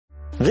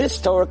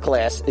This Torah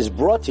class is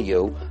brought to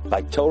you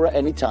by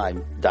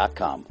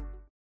TorahAnytime.com.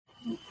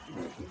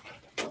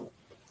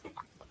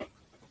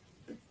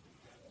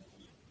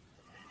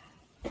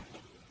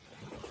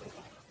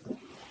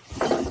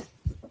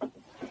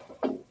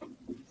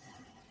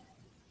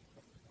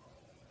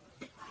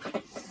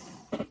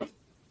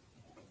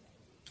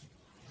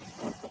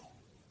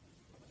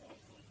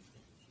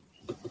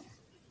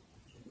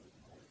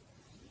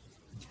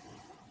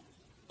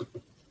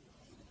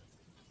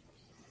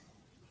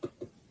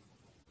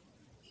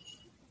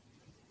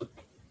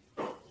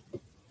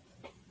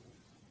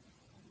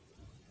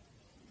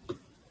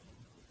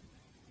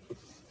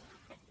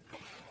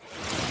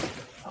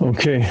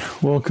 Okay,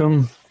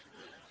 welcome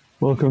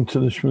to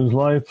the Shmuz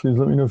Live. Please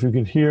let me know if you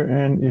could hear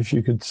and if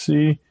you could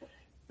see,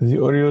 if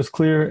the audio is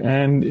clear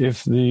and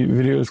if the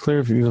video is clear.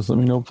 If you could just let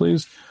me know,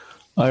 please.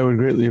 I would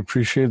greatly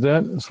appreciate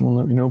that. Someone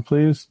let me know,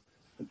 please.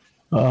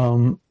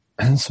 And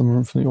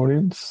someone from the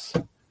audience.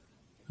 It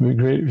would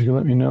be great if you could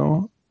let me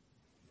know.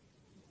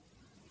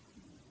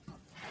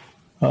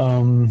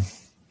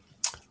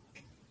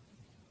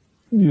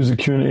 Use the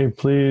Q&A,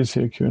 please.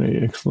 Here,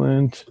 Q&A,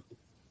 excellent.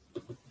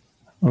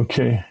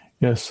 Okay.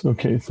 Yes,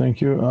 okay, thank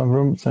you,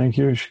 Avram, thank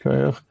you,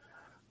 Shkayach.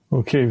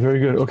 Okay, very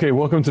good. Okay,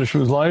 welcome to the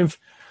Shmuz Live.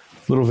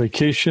 Little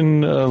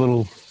vacation, a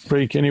little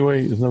break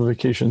anyway. There's no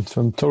vacation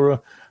from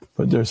Torah,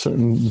 but there are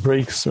certain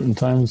breaks, certain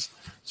times,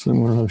 so we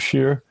want to have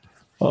shir.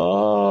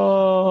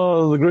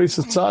 Oh, the grace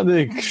of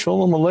Tzaddik,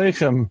 Shalom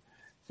Aleichem.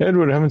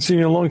 Edward, I haven't seen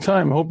you in a long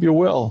time. I hope you're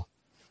well.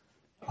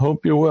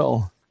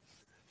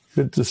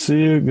 Good to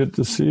see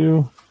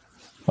you.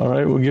 All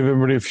right, we'll give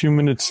everybody a few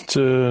minutes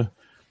to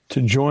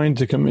join,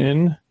 to come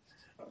in.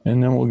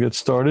 And then we'll get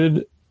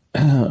started.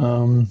 Okay,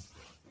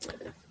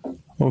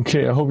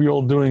 I hope you're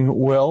all doing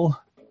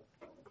well.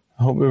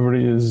 I hope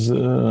everybody is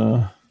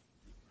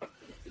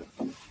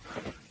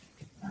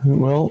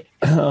well.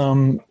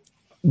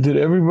 Did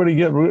everybody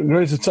get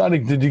Grace of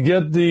Tzaddik? Did you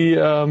get the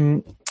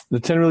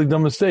 10 Really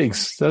Dumb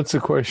Mistakes? That's a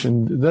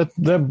question.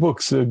 That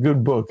book's a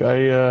good book.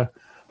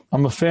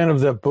 I'm a fan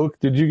of that book.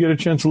 Did you get a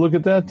chance to look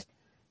at that?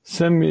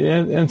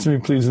 Answer me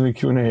please in the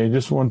Q&A. I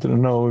just wanted to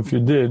know if you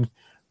did.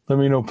 Let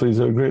me know, please.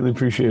 I would greatly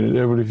appreciate it.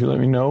 Everybody, if you let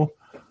me know.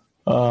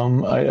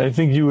 I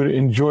think you would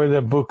enjoy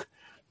that book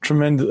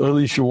tremendously, or at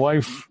least your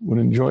wife would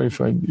enjoy if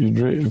you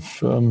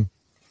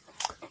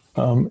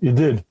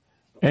did.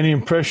 Any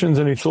impressions,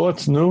 any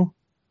thoughts? No?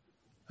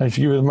 I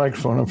should give you the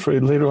microphone. I'm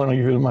afraid later on I'll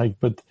give you the mic,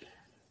 but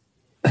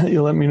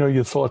you let me know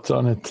your thoughts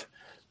on it.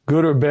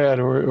 Good or bad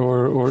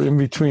or in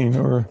between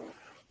or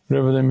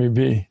whatever they may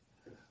be.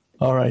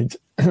 All right.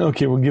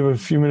 Okay, we'll give a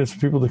few minutes for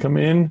people to come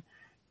in,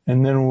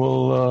 and then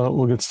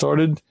we'll get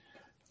started.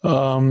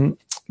 A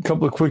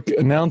couple of quick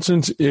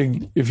announcements.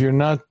 If you're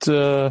not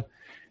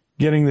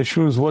getting the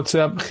Shmuz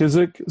WhatsApp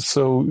Chizuk,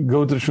 so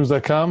go to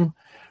shmuz.com.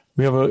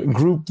 We have a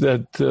group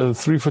that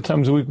 3-4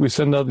 times a week we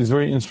send out these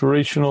very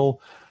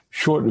inspirational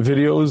short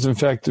videos. In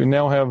fact, we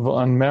now have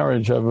on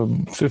marriage, I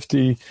have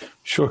 50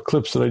 short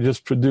clips that I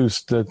just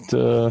produced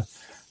that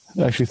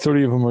actually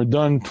 30 of them are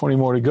done, 20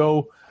 more to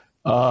go,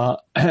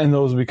 and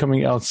those will be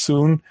coming out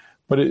soon.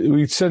 But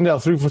we send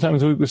out 3-4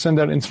 times a week, we send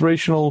out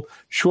inspirational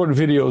short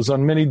videos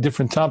on many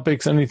different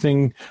topics,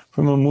 anything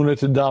from Emunah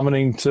to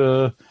davening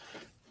to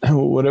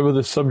whatever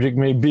the subject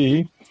may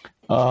be.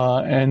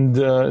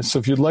 So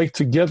if you'd like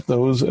to get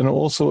those, and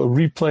also a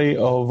replay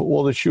of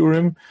all the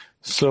shurim,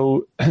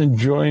 so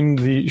join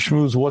the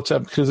Shmuz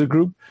WhatsApp Chizuk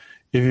group.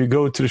 If you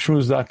go to the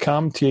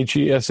shmuz.com,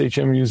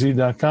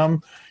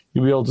 THESHMUZ.com,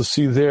 you'll be able to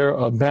see there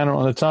a banner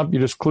on the top. You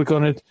just click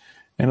on it,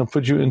 and it'll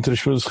put you into the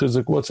Shmuz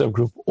Chizuk WhatsApp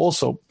group.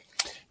 Also,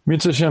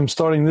 Mitzvah Shem,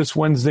 starting this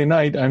Wednesday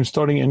night, I'm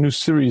starting a new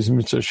series,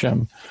 Mitzvah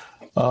Shem.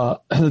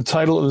 The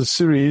title of the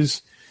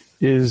series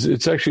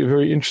it's actually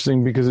very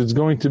interesting because it's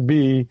going to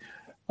be,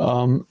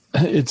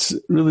 it's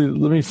really,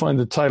 let me find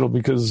the title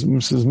because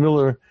Mrs.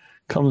 Miller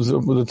comes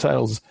up with the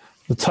titles.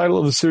 The title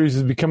of the series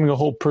is Becoming a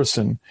Whole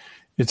Person.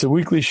 It's a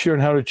weekly share on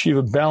how to achieve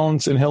a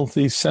balanced and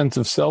healthy sense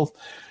of self.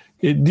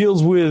 It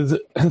deals with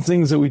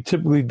things that we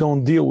typically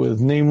don't deal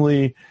with,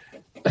 namely,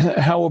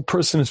 how a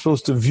person is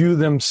supposed to view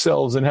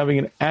themselves and having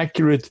an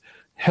accurate,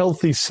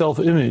 healthy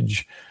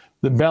self-image,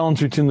 the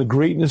balance between the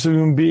greatness of a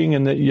human being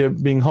and that you're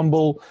being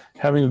humble,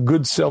 having a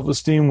good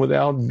self-esteem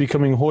without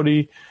becoming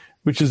haughty,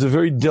 which is a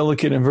very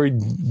delicate and very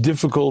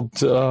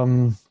difficult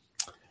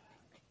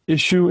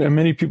issue, and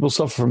many people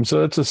suffer from.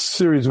 So that's a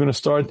series we're going to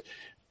start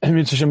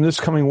this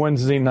coming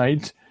Wednesday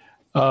night.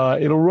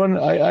 It'll run,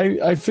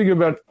 I figure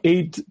about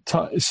 8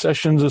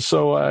 sessions or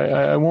so.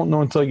 I won't know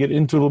until I get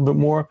into it a little bit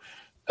more.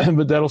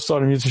 But that'll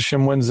start on Mitzvah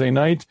Shem Wednesday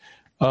night.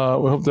 We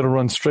hope that'll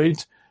run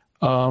straight.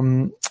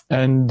 So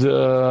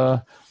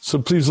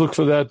please look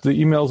for that. The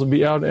emails will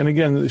be out. And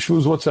again, the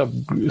Shmuz WhatsApp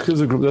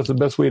Chizuk group, that's the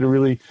best way to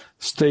really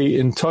stay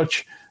in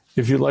touch.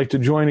 If you'd like to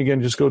join,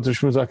 again, just go to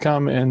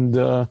shmuz.com and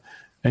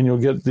you'll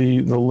get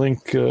the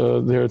link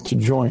there to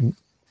join.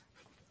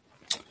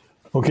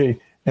 Okay.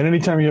 And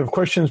anytime you have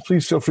questions,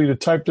 please feel free to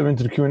type them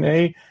into the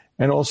Q&A.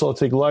 And also I'll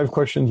take live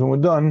questions when we're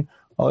done.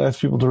 I'll ask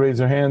people to raise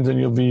their hands, and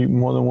you'll be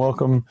more than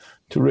welcome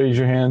to raise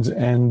your hands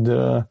and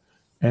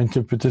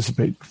to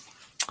participate.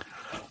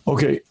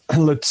 Okay,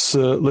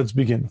 let's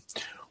begin.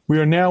 We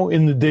are now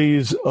in the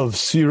days of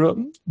Sira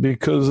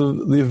because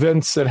of the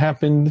events that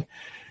happened,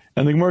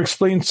 and the Gemara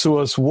explains to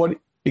us what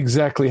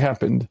exactly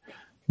happened.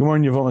 Gemara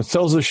in Yevamot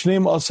tells us,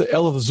 Shneim Asa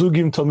Elef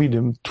Zugim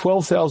Talmidim,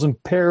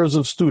 12,000 pairs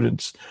of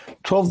students,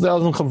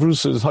 12,000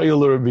 chavrusas,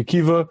 Hayal Rabbi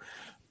Akiva,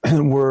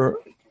 were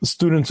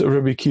students of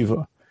Rabbi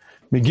Akiva.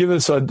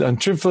 Megivas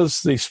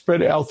Antrifas, they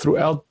spread out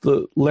throughout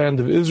the land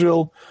of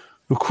Israel.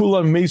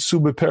 V'kulam Mesu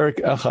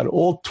Beperek Echad,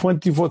 all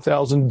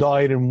 24,000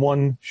 died in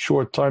one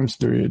short time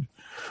period.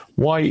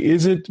 Why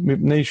is it?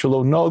 Mipnei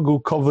Shelo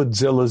Nagu Kavod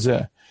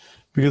Zelazeh,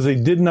 because they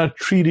did not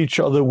treat each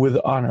other with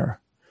honor.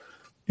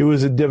 It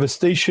was a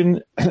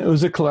devastation. It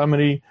was a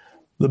calamity.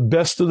 The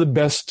best of the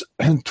best.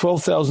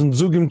 12,000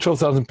 zugim,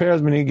 12,000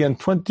 pairs, meaning again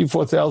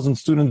 24,000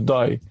 students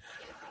died.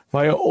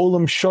 Via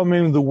olam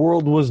shamim, the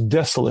world was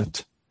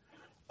desolate.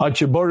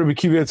 Until Rabbi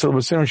Akiva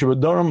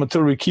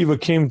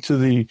came to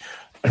the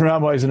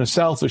rabbis in the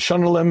south of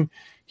Shanalem,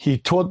 he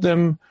taught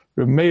them.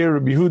 Rabbi Meir,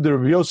 Rabbi Yehuda,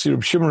 Rabbi Yossi,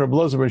 Rabbi Shimon, Rabbi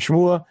Elazar, Rabbi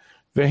Shmuel,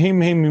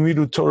 v'heim heim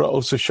mimidu Torah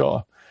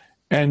osashah.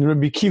 And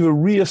Rabbi Akiva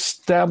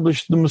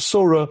reestablished the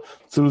Masorah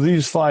through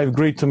these 5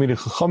 great Talmidei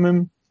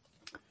Chachamim.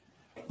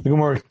 The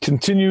Gemara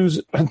continues,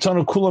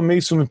 Tanu kula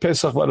mesum in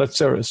Pesach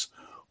v'adatzeres.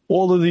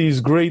 All of these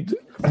great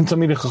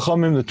Talmidei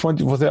Chachamim, the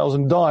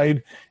 24,000,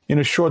 died in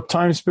a short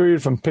time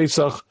period from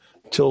Pesach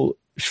till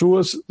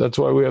Shavuos. That's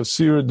why we have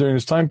Sira during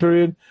this time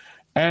period.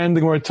 And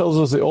the Gemara tells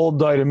us they all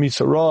died of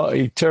Misarah,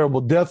 a terrible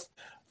death,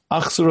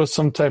 Achsara,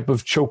 some type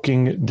of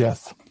choking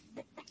death.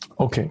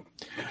 Okay.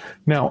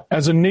 Now,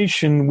 as a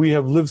nation, we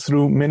have lived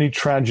through many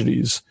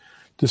tragedies,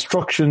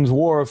 destructions,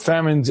 war,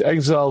 famines,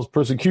 exiles,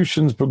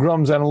 persecutions,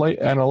 pogroms,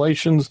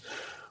 annihilations.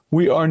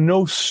 We are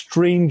no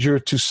stranger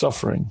to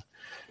suffering.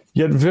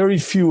 Yet very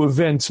few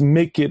events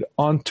make it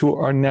onto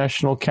our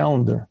national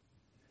calendar.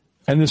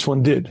 And this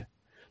one did.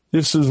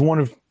 This is one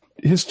of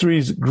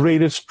history's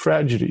greatest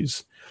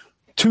tragedies.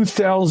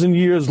 2,000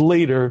 years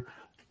later,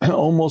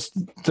 almost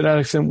to that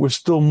extent, we're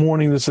still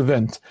mourning this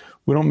event.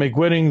 We don't make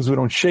weddings, we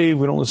don't shave,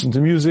 we don't listen to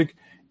music.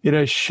 It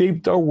has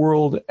shaped our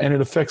world and it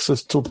affects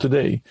us till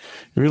today.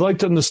 If you'd like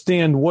to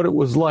understand what it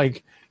was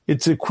like,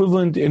 it's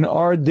equivalent in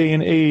our day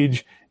and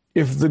age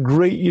if the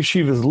great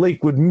yeshivas,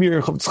 Lakewood,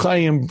 Mir, Chavetz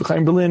Chaim,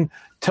 Chaim Berlin,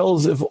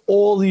 tells if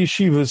all the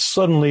yeshivas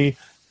suddenly,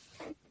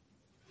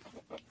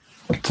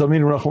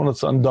 Talmid Rahman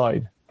al-Tzan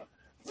died.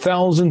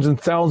 Thousands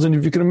and thousands,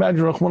 if you can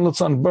imagine, Rahman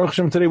al-Tzan, Baruch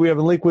Hashem, today we have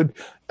in Lakewood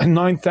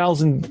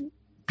 9,000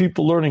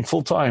 people learning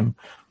full time.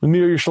 The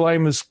Mir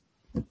Yerushalayim is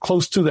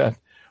close to that.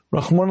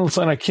 Rahman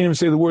al-Tzan, I can't even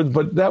say the words,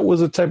 but that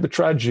was a type of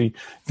tragedy.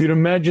 If you'd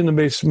imagine the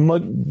base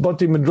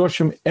Bati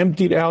Midrashim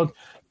emptied out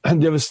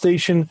and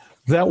devastation,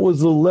 that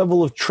was the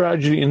level of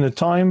tragedy in the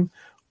time.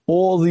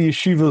 All the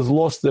yeshivas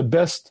lost their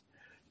best,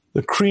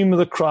 the cream of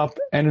the crop,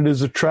 and it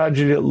is a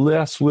tragedy that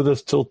lasts with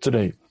us till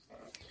today.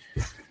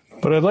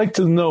 But I'd like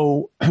to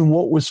know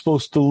what we're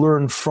supposed to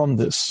learn from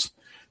this,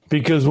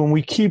 because when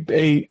we keep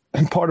a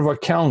part of our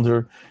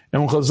calendar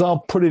and when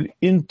Chazal put it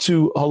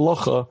into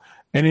halacha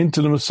and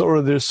into the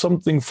Masorah, there's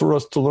something for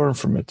us to learn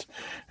from it.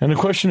 And the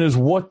question is,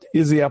 what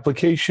is the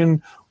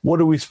application?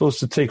 What are we supposed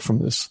to take from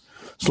this?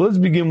 So let's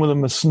begin with a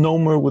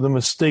misnomer, with a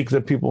mistake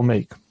that people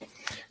make.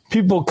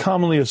 People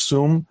commonly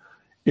assume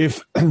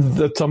if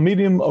the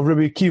talmidim of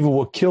Rabbi Akiva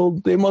were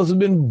killed, they must have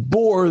been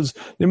bores,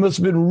 they must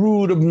have been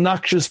rude,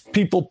 obnoxious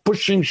people,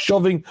 pushing,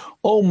 shoving.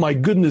 Oh my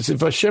goodness,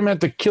 if Hashem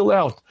had to kill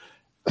out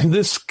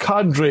this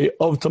cadre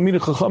of Talmidei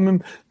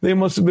Chachamim, they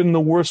must have been the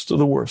worst of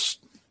the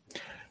worst.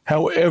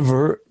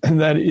 However,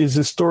 that is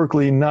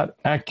historically not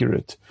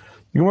accurate.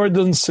 The Gemara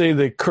doesn't say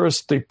they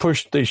cursed, they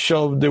pushed, they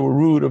shoved, they were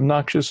rude,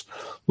 obnoxious.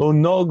 Lo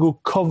nagu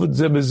kavod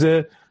zeh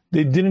bezeh.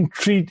 They didn't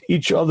treat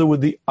each other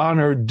with the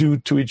honor due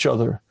to each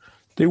other.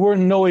 They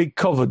weren't noe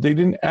kavod. They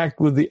didn't act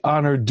with the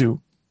honor due.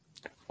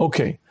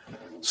 Okay,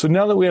 so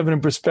now that we have it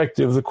in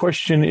perspective, the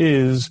question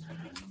is,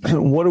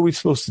 what are we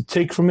supposed to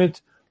take from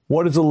it?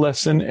 What is the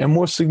lesson? And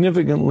more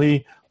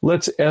significantly,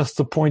 let's ask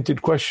the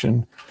pointed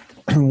question.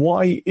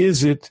 Why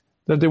is it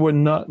that they were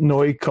not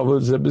noe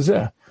kavod zeh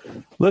bezeh?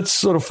 Let's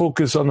sort of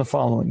focus on the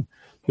following.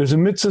 There's a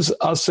mitzvah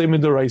asay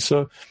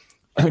midaraisa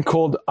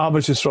called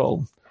Avos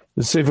Yisrael.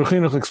 The Sefer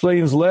Chinuch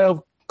explains,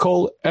 Le'av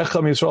kol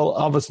echam Yisrael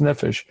avos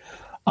nefesh.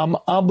 I'm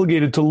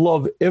obligated to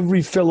love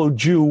every fellow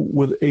Jew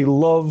with a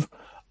love.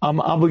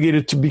 I'm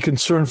obligated to be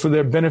concerned for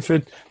their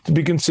benefit, to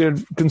be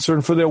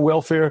concerned for their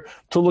welfare,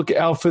 to look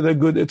out for their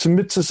good. It's a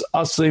mitzvah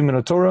asay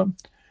min Torah.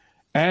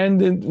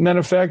 And, as a matter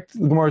of fact,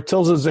 the Gemara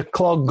tells us that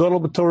klal gadol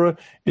b'Torah,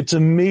 it's a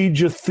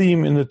major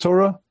theme in the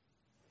Torah.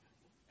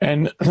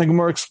 And the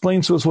Gemara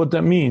explains to us what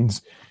that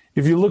means.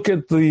 If you look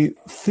at the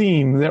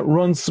theme that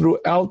runs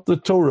throughout the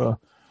Torah,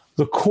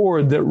 the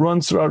chord that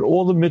runs throughout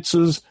all the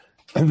mitzvahs,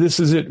 and this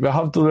is it,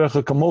 V'ahavta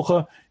l'recha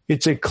kamocha,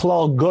 it's a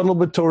klal gadol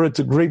b'Torah, it's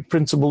a great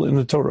principle in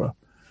the Torah.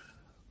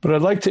 But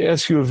I'd like to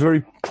ask you a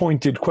very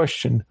pointed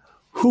question.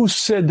 Who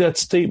said that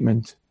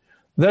statement?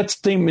 that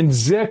statement,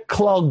 Zeh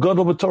klal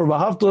gadol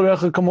b'Torah, v'ahavta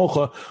l'reacha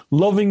kamocha,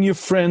 loving your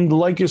friend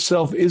like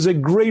yourself, is a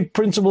great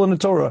principle in the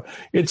Torah.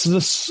 It's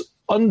the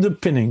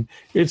underpinning,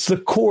 it's the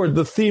chord,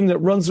 the theme that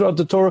runs throughout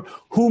the Torah.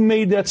 Who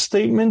made that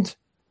statement?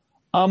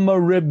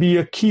 Amar Rabbi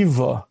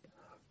Akiva.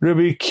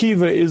 Rabbi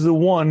Akiva is the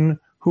one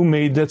who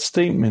made that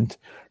statement.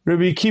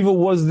 Rabbi Akiva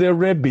was their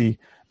Rebbe.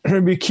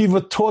 Rabbi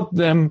Akiva taught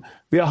them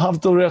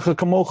v'ahavta l'reacha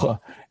kamocha.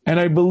 And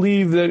I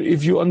believe that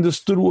if you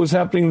understood what was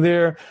happening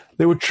there,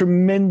 they were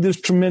tremendous,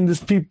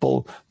 tremendous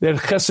people. They had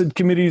chesed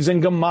committees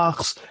and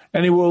gemachs,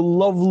 and they were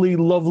lovely,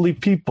 lovely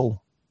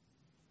people.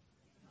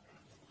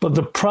 But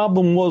the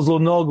problem was lo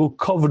nagu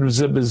covered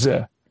zeh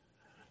b'zeh.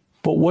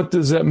 But what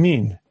does that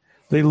mean?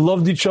 They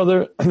loved each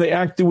other, and they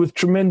acted with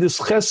tremendous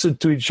chesed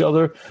to each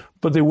other,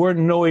 but they weren't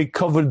noe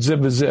covered zeh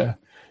b'zeh.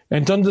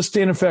 And to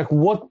understand, in fact,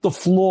 what the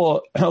flaw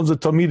of the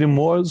talmidim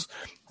was,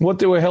 what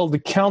they were held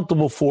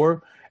accountable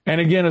for, and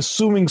again,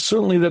 assuming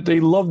certainly that they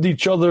loved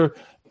each other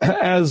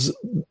as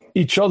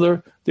each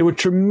other, they were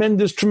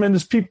tremendous,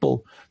 tremendous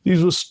people.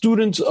 These were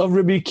students of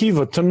Rabbi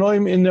Akiva,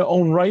 Tanoim in their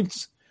own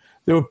rights.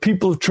 They were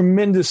people of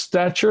tremendous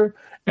stature,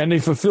 and they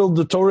fulfilled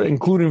the Torah,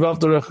 including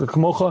v'ahavta l'reacha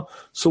kamocha.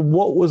 So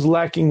what was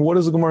lacking? What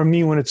does the Gemara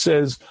mean when it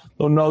says,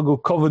 lo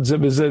nagu kavod zeh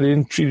b'zeh, they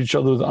didn't treat each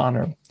other with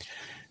honor?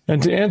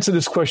 And to answer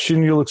this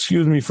question, you'll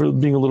excuse me for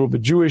being a little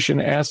bit Jewish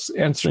and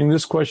answering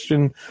this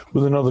question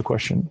with another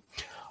question.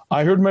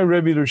 I heard my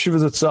Rebbe, the Shiva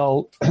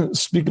Zatzal,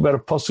 speak about a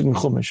pasuk in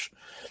Chumash.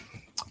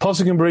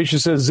 Pasuk in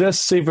Parsha says, Zeh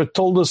Sefer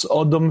told us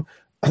Adam,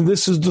 and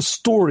this is the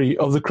story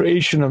of the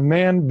creation of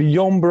man,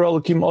 Biyom Bar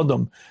Elokim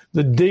Adam,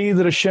 the day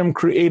that Hashem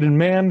created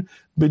man,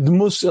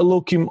 B'dmus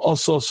Elokim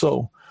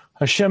Asoso.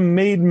 Hashem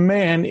made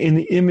man in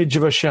the image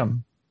of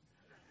Hashem.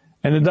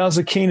 And the Daz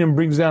HaKanim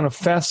brings down a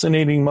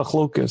fascinating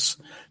machlokas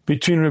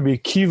between Rabbi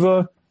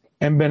Akiva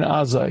and Ben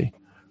Azai.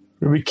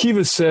 Rabbi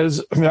Akiva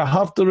says,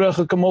 v'ahavta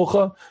l'reacha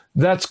kamocha,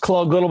 that's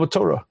klal gadol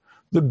b'Torah.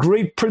 The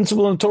great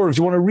principle in Torah, if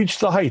you want to reach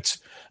the heights,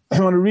 if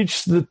you want to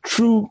reach the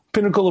true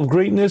pinnacle of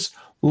greatness,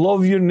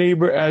 love your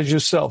neighbor as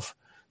yourself.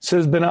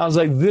 Says Ben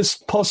Azai, this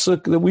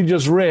pasuk that we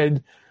just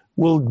read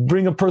will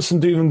bring a person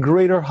to even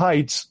greater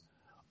heights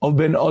of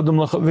ben adam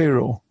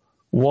l'chaveru.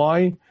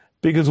 Why?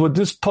 Because what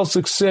this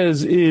pasuk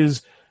says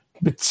is,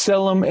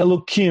 B'tselem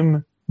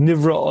Elokim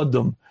Nivra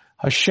Adam.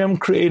 Hashem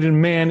created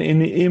man in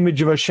the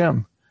image of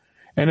Hashem.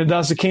 And the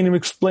Daz HaKanim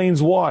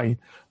explains why.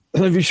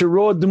 I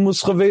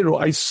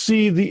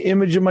see the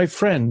image of my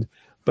friend,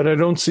 but I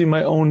don't see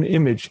my own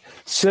image.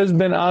 Says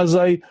Ben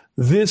Azai,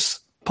 this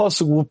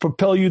pasuk will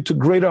propel you to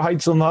greater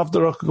heights than v'ahavta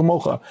l'reacha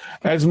kamocha.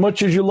 As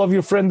much as you love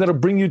your friend, that'll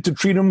bring you to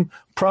treat him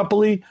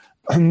properly,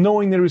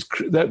 knowing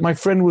that my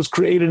friend was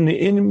created in the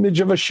image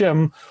of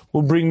Hashem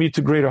will bring me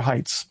to greater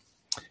heights.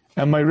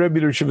 And my Rebbe,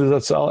 the Shiva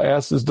Zatzal,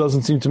 asked, this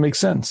doesn't seem to make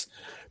sense.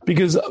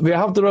 Because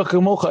v'ahavta l'reacha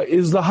kamocha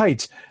is the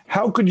height.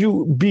 How could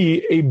you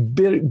be a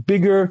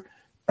bigger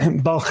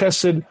Bal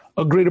Chesed,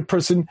 a greater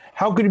person?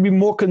 How could you be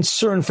more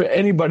concerned for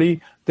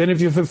anybody than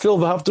if you fulfill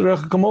v'ahavta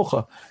l'reacha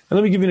kamocha? And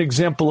let me give you an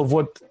example of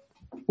what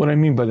I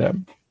mean by that.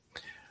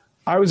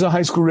 I was a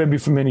high school Rebbe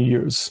for many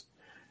years,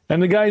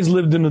 and the guys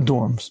lived in the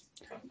dorms.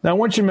 Now I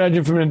want you to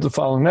imagine for a minute the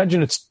following.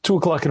 Imagine it's 2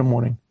 o'clock in the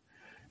morning.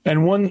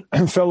 And one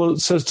fellow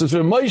says to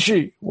him,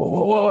 Maishi,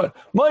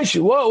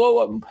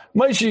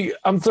 Maishi,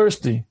 I'm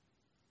thirsty.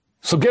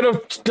 So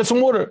get some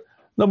water.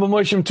 No, but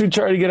Maishi, I'm too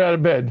tired to get out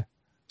of bed.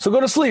 So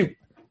go to sleep.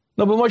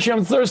 No, but Maishi,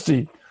 I'm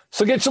thirsty.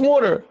 So get some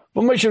water.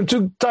 But Maishi, I'm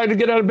too tired to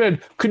get out of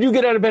bed. Could you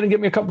get out of bed and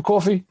get me a cup of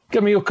coffee?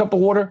 Get me a cup of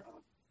water?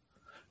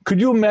 Could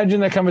you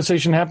imagine that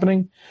conversation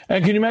happening?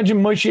 And can you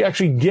imagine Maishi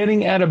actually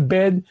getting out of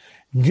bed,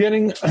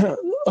 getting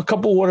a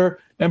cup of water,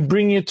 and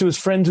bringing it to his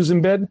friend who's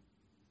in bed?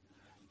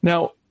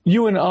 Now,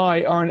 you and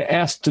I aren't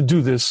asked to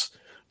do this,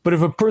 but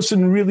if a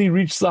person really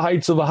reached the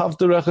heights of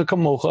v'ahavta l'reacha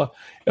kamocha,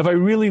 if I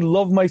really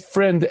love my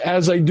friend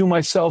as I do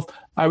myself,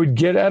 I would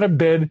get out of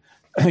bed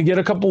and get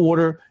a cup of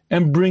water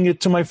and bring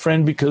it to my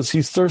friend because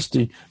he's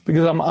thirsty,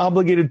 because I'm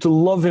obligated to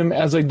love him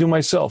as I do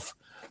myself.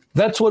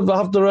 That's what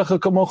v'ahavta l'reacha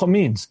kamocha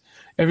means.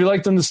 And if you'd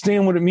like to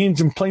understand what it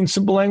means in plain,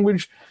 simple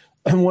language,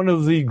 and one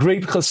of the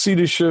great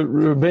Hasidic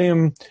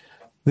Rebbeim,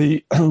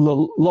 the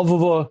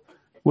Lovava,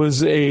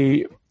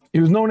 he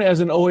was known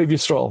as an Ohev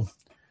Yisrael.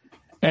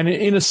 And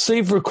in a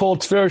sefer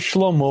called Tver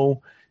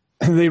Shlomo,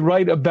 they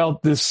write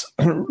about this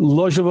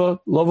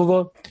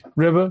Lovava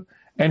Rebbe,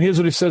 and here's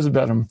what he says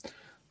about him.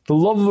 The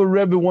Lovava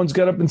Rebbe once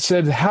got up and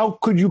said, how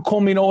could you call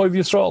me an Ohev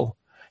Yisrael?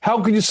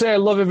 How could you say I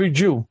love every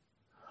Jew?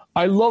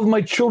 I love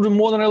my children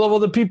more than I love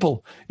other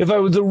people. If I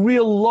was a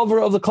real lover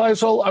of the Klal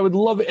Yisrael, I would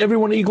love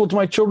everyone equal to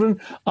my children.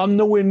 I'm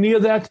nowhere near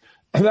that.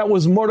 That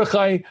was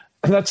Mordechai.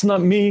 That's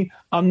not me.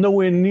 I'm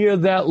nowhere near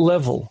that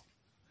level.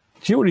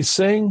 Do you hear what he's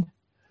saying?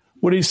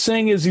 What he's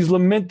saying is he's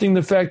lamenting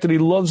the fact that he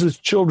loves his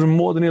children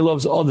more than he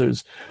loves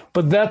others.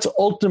 But that's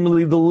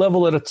ultimately the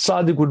level that a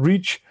tzaddik would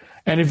reach.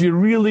 And if you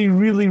really,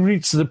 really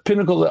reach the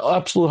pinnacle, the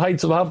absolute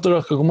heights of v'ahavta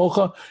l'reacha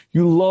kamocha,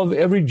 you love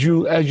every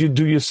Jew as you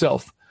do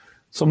yourself.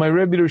 So my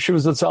Rebbe, the Shiva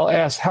Zatzal,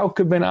 asked, how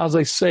could Ben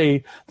Azai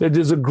say that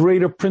there's a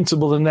greater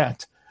principle than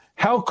that?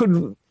 How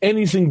could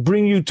anything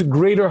bring you to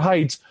greater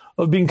heights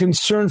of being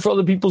concerned for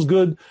other people's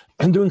good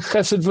and doing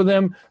chesed for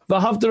them?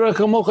 V'ahavta l're'echa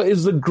kamocha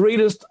is the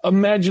greatest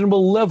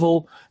imaginable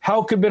level.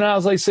 How could Ben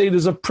Azai say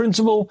there's a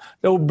principle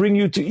that will bring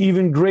you to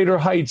even greater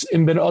heights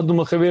in Ben Adam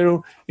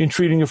l'chaveru, in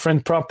treating a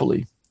friend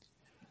properly?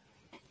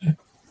 And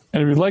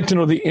if you'd like to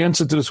know the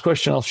answer to this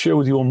question, I'll share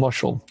with you a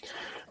mashal.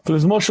 For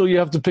this mashal, you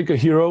have to pick a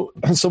hero,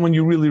 someone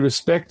you really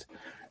respect,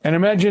 and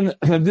imagine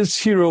that this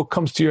hero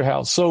comes to your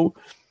house. So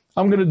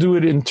I'm going to do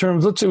it in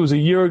terms, let's say it was a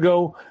year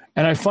ago,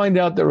 and I find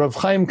out that Rav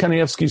Chaim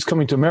Kanievsky is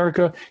coming to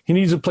America. He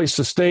needs a place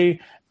to stay,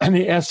 and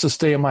he asks to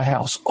stay in my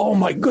house. Oh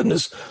my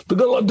goodness, the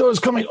Gadol Hador is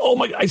coming. Oh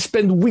my, I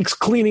spend weeks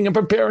cleaning and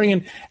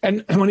preparing,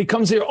 and when he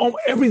comes here, oh,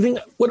 everything,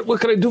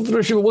 what can I do for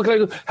the Shiva? What can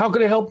I do? How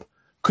can I help?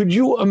 Could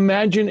you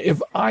imagine if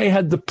I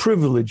had the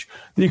privilege,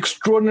 the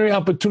extraordinary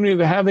opportunity of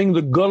having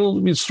the Gadol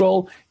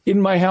Yisrael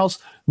in my house?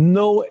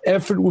 No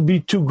effort would be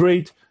too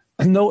great,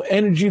 and no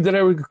energy that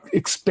I would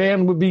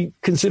expand would be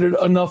considered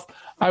enough.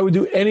 I would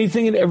do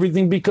anything and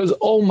everything because,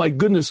 oh my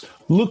goodness,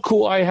 look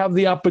who I have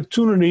the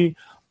opportunity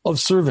of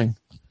serving.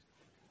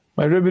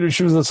 My Rebbe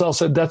Shmuz Zatzal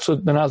said that's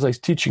what Ben Azai is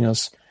teaching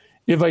us.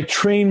 If I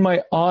train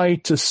my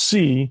eye to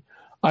see,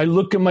 I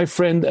look at my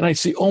friend and I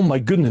see, oh my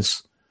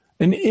goodness,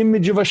 an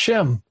image of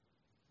Hashem.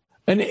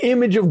 An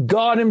image of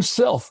God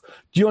himself.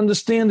 Do you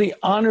understand the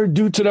honor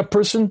due to that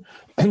person?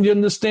 And do you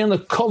understand the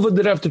cover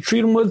that I have to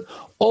treat him with?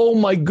 Oh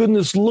my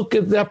goodness, look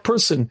at that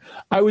person.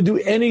 I would do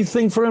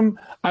anything for him.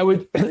 I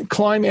would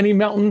climb any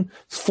mountain,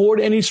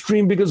 ford any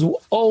stream because,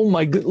 oh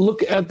my God,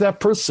 look at that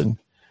person.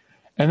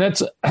 And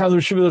that's how the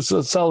Rabbi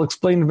Shafier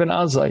explained Ben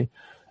Azai.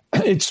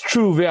 It's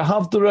true.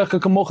 V'ahavta l're'echa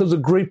kamocha is a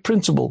great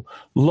principle.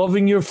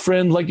 Loving your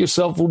friend like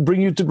yourself will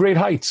bring you to great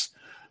heights.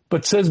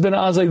 But says Ben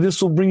Azai,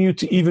 this will bring you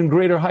to even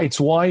greater heights.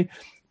 Why?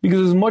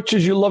 Because as much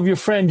as you love your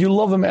friend, you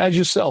love him as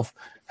yourself.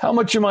 How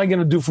much am I going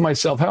to do for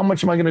myself? How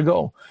much am I going to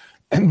go?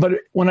 But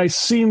when I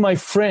see my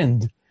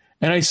friend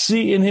and I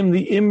see in him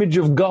the image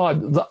of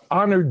God, the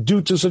honor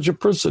due to such a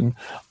person,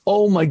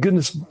 oh my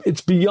goodness,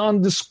 it's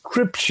beyond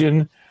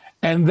description,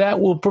 and that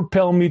will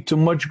propel me to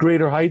much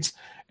greater heights.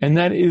 And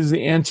that is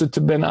the answer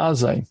to Ben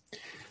Azai.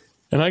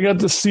 And I got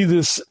to see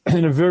this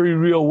in a very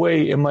real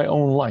way in my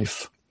own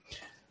life.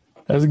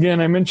 As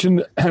again, I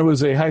mentioned, I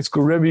was a high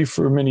school Rebbe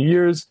for many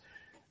years.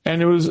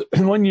 And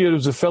one year, there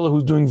was a fellow who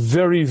was doing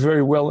very,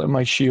 very well in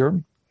my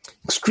shiur,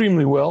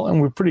 extremely well,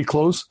 and we're pretty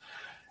close.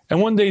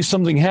 And one day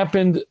something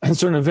happened, a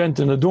certain event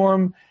in the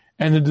dorm,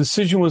 and the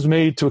decision was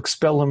made to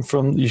expel him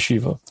from the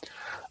yeshiva.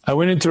 I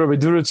went into Rabbi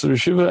Duritz at the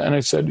yeshiva, and I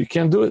said, you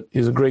can't do it.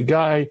 He's a great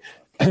guy.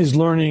 He's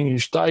learning.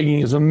 He's steiging.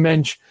 He's a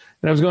mensch.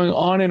 And I was going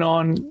on and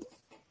on,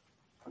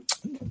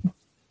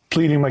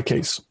 pleading my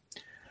case.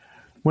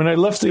 When I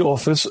left the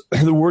office,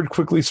 the word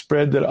quickly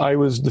spread that I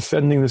was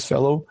defending this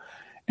fellow,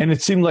 and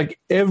it seemed like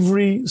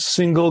every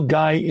single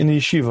guy in the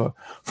yeshiva,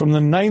 from the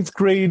 9th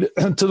grade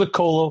to the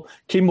kolo,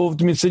 came over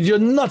to me and said, you're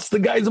nuts, the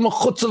guy's a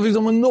mechutzav, he's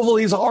a manuvel,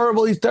 he's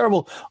horrible, he's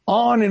terrible.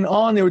 On and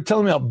on, they were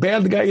telling me how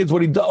bad the guy is,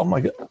 what he does. Oh my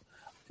God.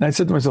 And I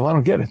said to myself, I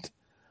don't get it.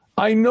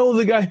 I know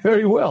the guy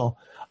very well.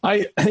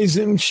 He's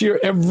in shiur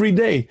every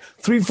day.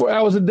 3-4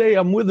 hours a day,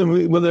 I'm with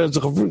him, whether it's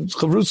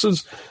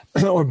chavrusas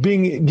or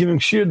giving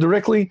shiur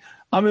directly.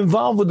 I'm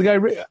involved with the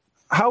guy.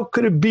 How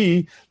could it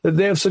be that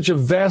they have such a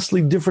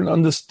vastly different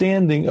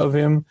understanding of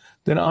him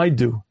than I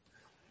do?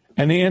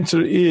 And the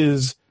answer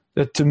is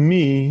that to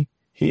me,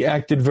 he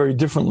acted very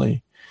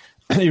differently.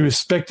 He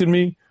respected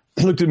me,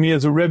 looked at me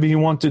as a Rebbe he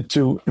wanted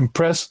to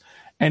impress,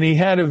 and he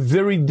had a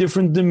very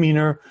different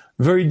demeanor,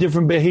 very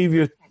different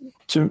behavior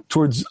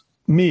towards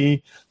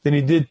me than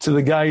he did to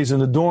the guys in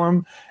the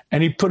dorm,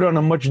 and he put on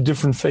a much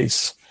different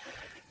face.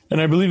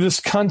 And I believe this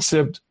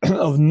concept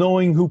of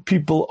knowing who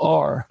people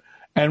are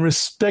and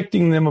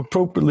respecting them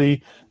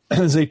appropriately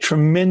is a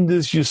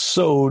tremendous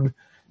yesod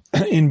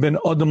in Ben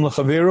Adam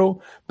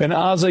L'Chaveru. Ben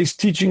Azai is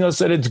teaching us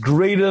that it's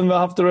greater than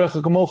V'ahavta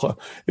l're'echa kamocha.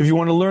 If you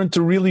want to learn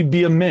to really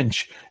be a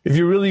mensch, if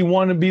you really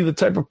want to be the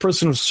type of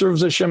person who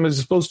serves Hashem as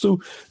he's supposed to,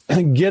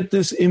 get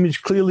this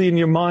image clearly in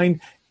your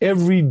mind.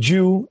 Every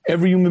Jew,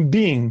 every human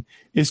being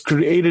is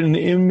created in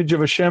the image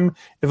of Hashem.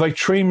 If I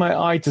train my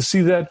eye to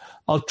see that,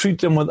 I'll treat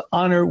them with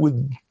honor,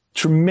 with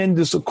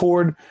tremendous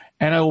accord,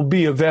 and I will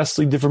be a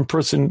vastly different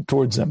person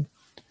towards them.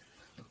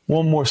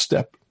 One more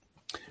step.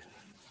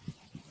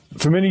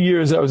 For many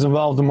years, I was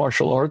involved in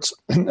martial arts,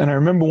 and I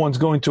remember once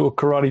going to a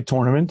karate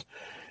tournament,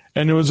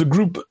 and there was a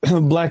group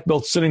of black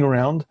belts sitting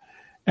around,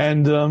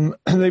 and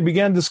they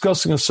began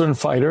discussing a certain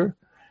fighter,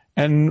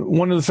 and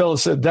one of the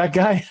fellows said, that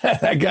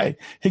guy,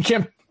 he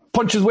can't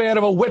punch his way out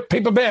of a wet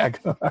paper bag.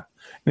 And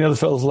the other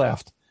fellows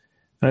laughed.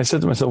 And I said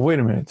to myself, wait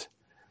a minute.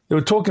 They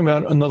were talking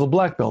about another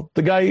black belt.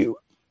 The guy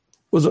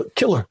was a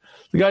killer.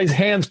 The guy's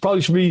hands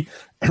probably should be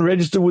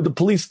registered with the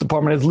police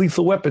department as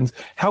lethal weapons.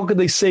 How could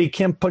they say he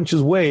can't punch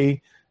his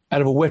way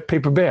out of a wet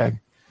paper bag?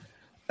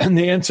 And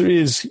the answer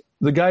is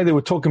the guy they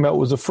were talking about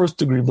was a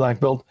first-degree black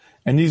belt,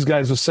 and these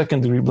guys were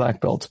second-degree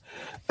black belts.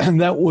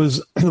 And that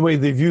was the way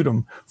they viewed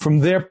him. From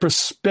their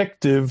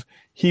perspective,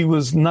 he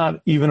was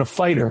not even a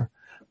fighter.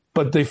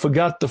 but they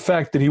forgot the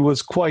fact that he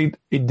was quite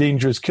a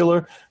dangerous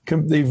killer.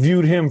 They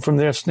viewed him from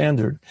their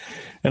standard.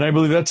 And I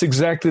believe that's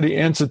exactly the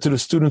answer to the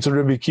students of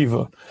Rabbi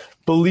Akiva.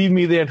 Believe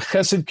me, they had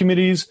chesed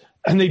committees,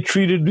 and they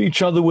treated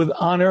each other with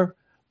honor,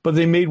 but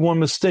they made one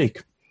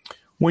mistake.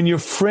 When your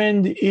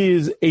friend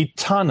is a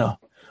Tana,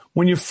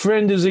 when your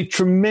friend is a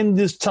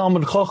tremendous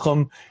Talmud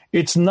Chacham,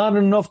 it's not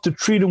enough to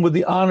treat him with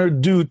the honor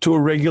due to a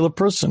regular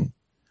person.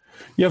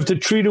 You have to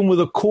treat him with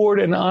accord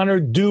and honor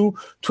due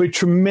to a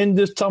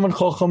tremendous Talmud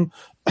Chacham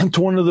and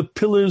to one of the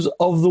pillars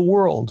of the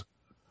world.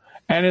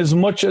 And as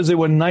much as they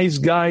were nice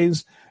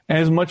guys, and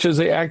as much as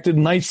they acted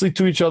nicely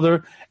to each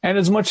other, and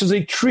as much as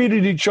they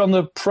treated each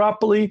other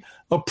properly,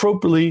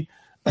 appropriately,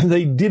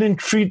 they didn't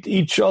treat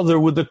each other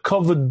with the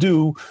kavod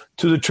due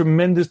to the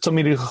tremendous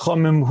Talmidei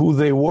Chachamim who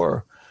they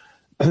were.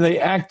 And they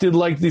acted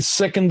like the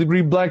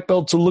second-degree black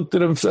belts who looked at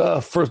them,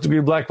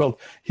 first-degree black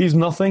belt, he's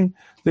nothing.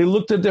 They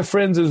looked at their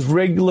friends as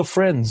regular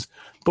friends.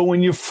 But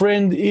when your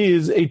friend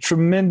is a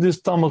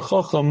tremendous Talmud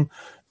Chacham,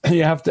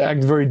 you have to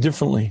act very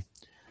differently.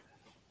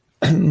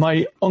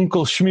 My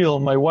uncle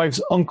Shmuel, my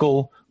wife's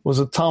uncle, was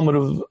a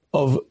Talmud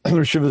of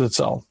Rosh Yeshiva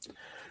Zatzal.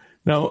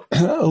 Now,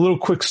 a little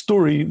quick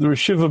story. The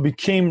Rosh Yeshiva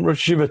became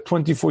Rosh Yeshiva at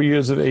 24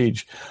 years of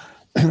age.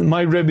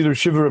 My Rebbe, the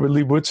Rosh Yeshiva, Rebbe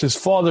Leibowitz, his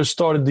father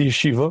started the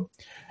yeshiva,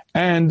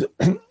 and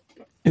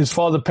his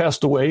father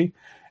passed away.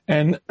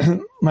 And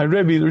my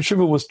Rebbe, the Rosh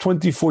Yeshiva, was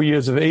 24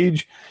 years of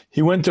age.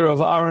 He went to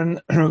Rav Aaron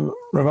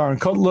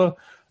Kotler.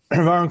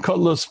 Rav Aaron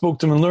Kotler spoke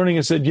to him in learning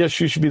and said, yes,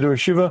 you should be the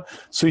Rosh Yeshiva.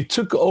 So he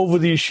took over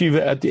the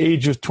yeshiva at the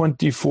age of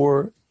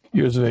 24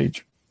 years of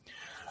age.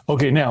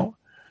 Okay, now,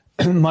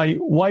 my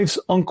wife's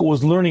uncle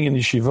was learning in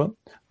yeshiva.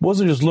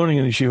 Wasn't just learning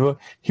in yeshiva.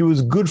 He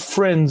was good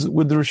friends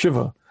with the Rosh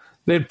Yeshiva.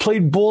 They had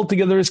played ball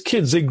together as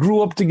kids. They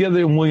grew up together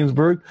in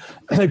Williamsburg.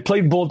 They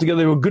played ball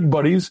together. They were good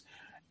buddies.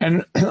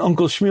 And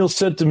Uncle Shmuel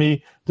said to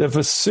me that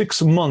for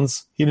 6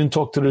 months, he didn't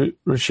talk to the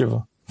Rosh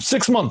Yeshiva.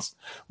 6 months.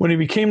 When he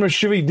became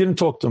Rosh Yeshiva, he didn't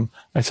talk to him.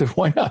 I said,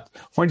 why not?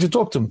 Why don't you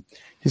talk to him?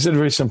 He said,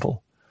 very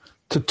simple.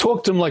 To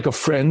talk to him like a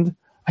friend,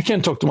 I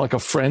can't talk to him like a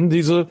friend.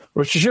 He's a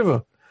Rosh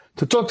Yeshiva.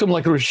 To talk to him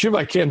like a Rosh Yeshiva,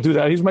 I can't do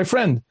that. He's my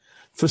friend.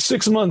 For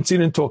 6 months, he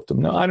didn't talk to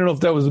him. Now, I don't know if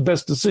that was the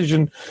best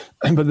decision,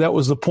 but that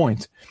was the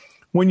point.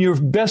 When your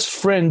best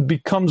friend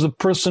becomes a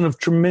person of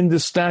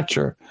tremendous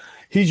stature,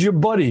 he's your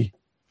buddy,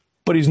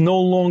 but he's no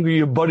longer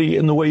your buddy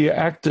in the way you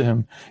act to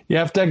him. You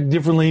have to act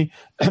differently,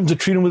 to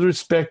treat him with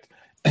respect.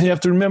 And you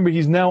have to remember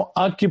he's now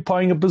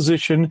occupying a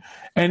position.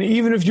 And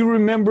even if you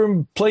remember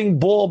him playing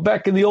ball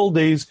back in the old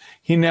days,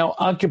 he now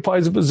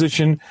occupies a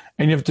position,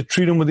 and you have to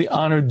treat him with the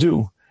honor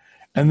due.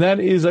 And that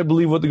is, I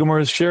believe, what the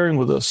Gemara is sharing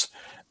with us.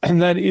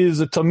 And that is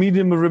the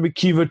talmidim of Rabbi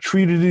Akiva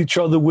treated each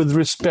other with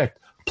respect,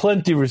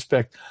 plenty of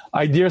respect.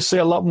 I dare say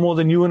a lot more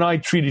than you and I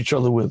treat each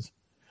other with.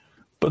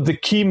 But the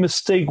key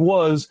mistake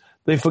was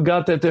they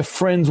forgot that their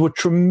friends were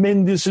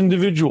tremendous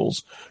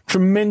individuals,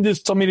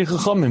 tremendous talmidei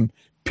chachamim,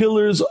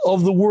 pillars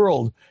of the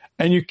world.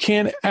 And you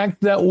can't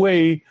act that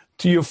way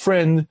to your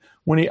friend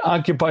when he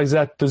occupies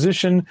that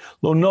position.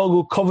 Lo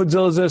nogu kavod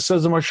zelazeh,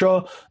 says the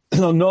Marsha.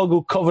 Lo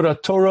nogu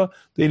kavod Torah.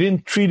 They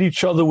didn't treat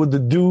each other with the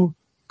due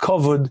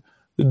kavod,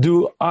 the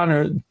due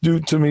honor due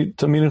to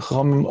talmidei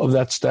chachamim of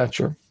that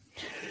stature.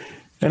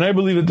 And I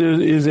believe that there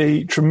is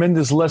a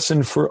tremendous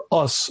lesson for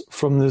us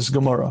from this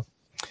Gemara.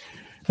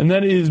 And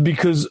that is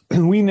because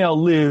we now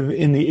live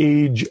in the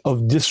age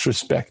of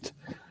disrespect.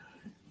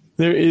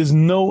 There is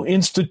no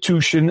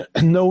institution,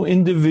 no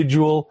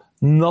individual,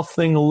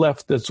 nothing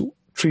left that's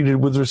treated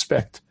with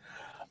respect.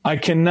 I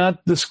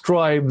cannot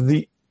describe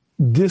the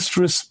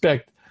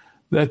disrespect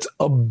that's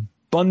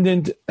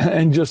abundant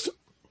and just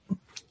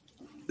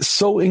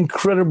so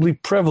incredibly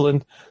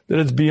prevalent that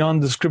it's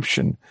beyond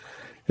description.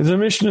 There's a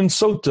mission in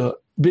Sota,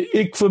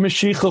 Be'ikva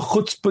Mashiach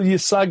chutzpah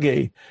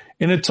yisage.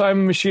 In a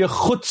time of Mashiach,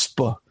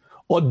 chutzpah,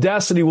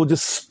 audacity will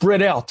just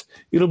spread out.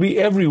 It'll be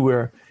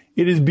everywhere.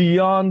 It is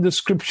beyond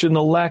description,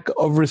 the lack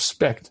of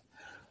respect.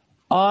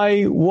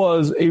 I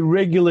was a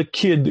regular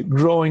kid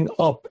growing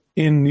up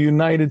in the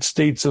United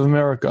States of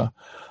America.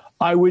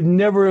 I would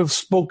never have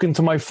spoken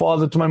to my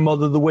father, to my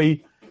mother, the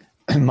way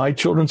my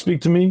children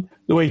speak to me,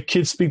 the way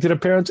kids speak to their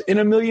parents in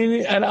a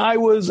million. And I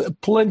was a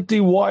plenty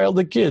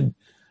wilder kid.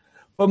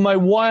 But my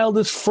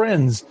wildest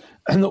friends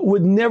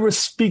would never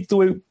speak the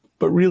way,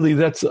 but really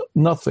that's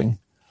nothing.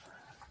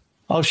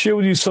 I'll share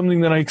with you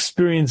something that I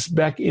experienced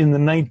back in the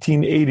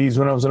 1980s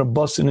when I was on a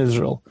bus in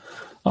Israel.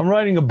 I'm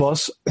riding a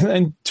bus,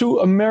 and two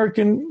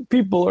American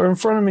people are in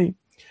front of me,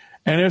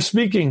 and they're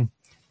speaking.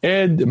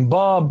 Ed and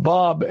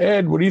Bob,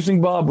 Ed, what do you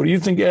think, Bob? What do you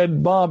think,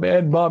 Ed, Bob,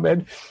 Ed, Bob,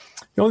 Ed?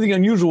 The only thing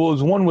unusual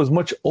is one was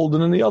much older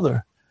than the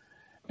other.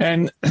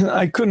 And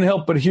I couldn't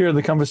help but hear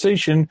the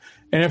conversation,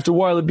 and after a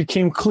while it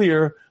became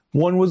clear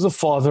one was a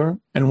father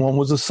and one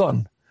was a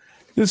son.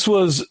 This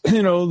was,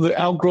 the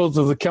outgrowth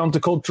of the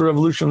counterculture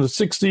revolution of the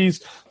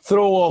 60s,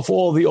 throw off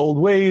all the old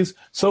ways.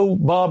 So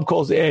Bob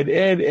calls Ed,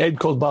 Ed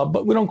calls Bob,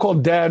 but we don't call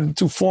Dad,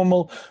 too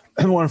formal,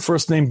 and we're on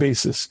first name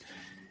basis.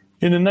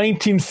 In the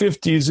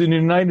 1950s, in the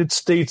United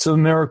States of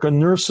America,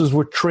 nurses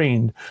were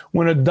trained.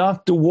 When a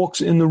doctor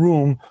walks in the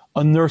room,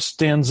 a nurse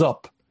stands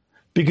up.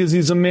 because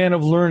he's a man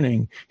of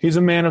learning. He's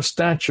a man of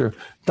stature.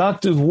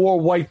 Doctors wore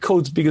white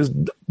coats because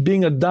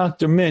being a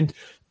doctor meant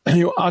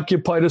you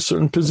occupied a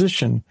certain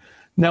position.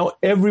 Now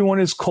everyone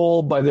is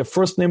called by their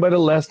first name, by their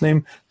last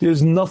name.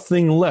 There's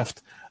nothing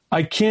left.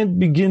 I can't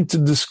begin to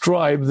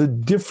describe the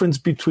difference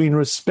between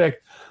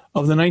respect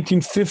of the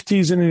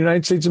 1950s in the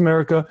United States of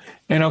America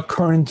and our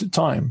current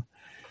time.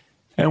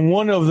 And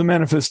one of the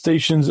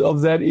manifestations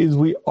of that is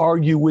we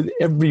argue with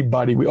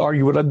everybody. We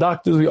argue with our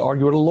doctors, we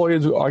argue with our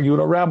lawyers, we argue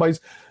with our rabbis,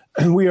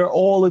 and we are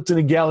all, it's an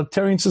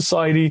egalitarian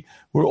society.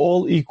 We're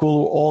all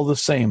equal, we're all the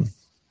same.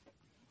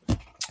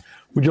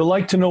 Would you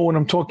like to know what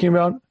I'm talking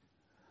about?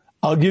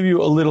 I'll give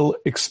you a little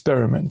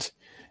experiment.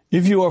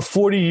 If you are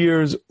 40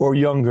 years or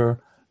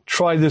younger,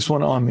 try this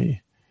one on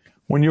me.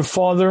 When your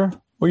father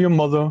or your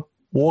mother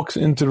walks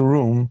into the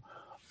room,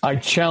 I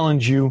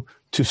challenge you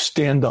to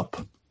stand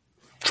up.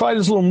 Try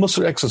this little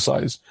muscle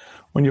exercise.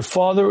 When your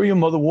father or your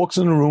mother walks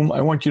in the room,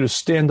 I want you to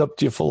stand up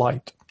to your full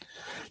height.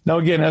 Now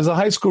again, as a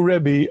high school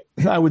Rebbe,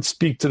 I would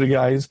speak to the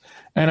guys,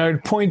 and I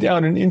would point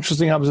out an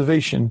interesting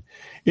observation.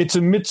 It's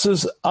a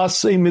mitzvah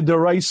aseh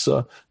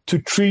midaraisa to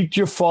treat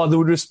your father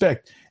with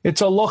respect.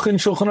 It's a halacha in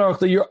Shulchan Aruch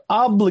that you're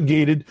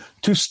obligated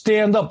to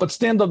stand up, but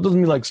stand up doesn't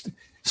mean like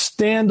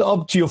stand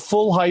up to your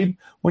full height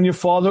when your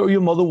father or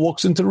your mother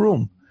walks into the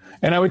room.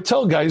 And I would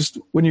tell guys,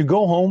 when you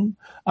go home,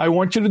 I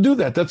want you to do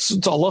that. It's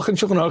Allah and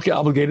Shulchan Aruch, you're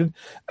obligated.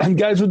 And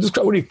guys would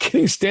describe, what are you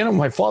kidding? Stand up,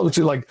 my father, which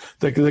is like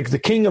the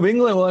king of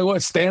England. Like,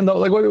 what? Stand up?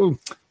 Like, what?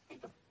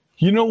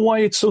 You know why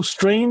it's so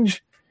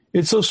strange?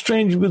 It's so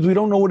strange because we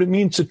don't know what it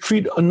means to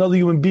treat another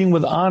human being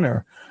with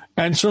honor,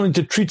 and certainly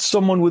to treat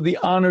someone with the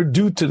honor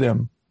due to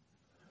them.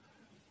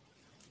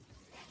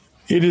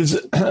 It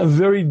is a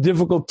very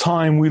difficult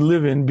time we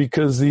live in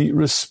because the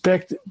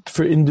respect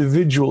for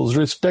individuals,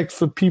 respect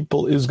for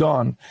people is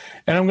gone.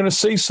 And I'm going to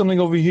say something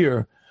over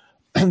here.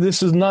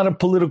 This is not a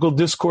political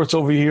discourse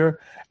over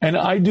here, and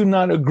I do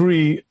not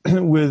agree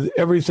with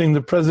everything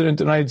the President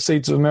of the United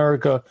States of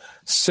America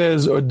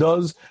says or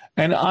does,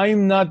 and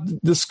I'm not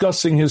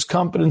discussing his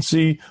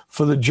competency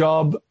for the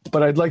job,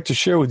 but I'd like to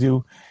share with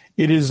you,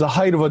 it is the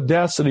height of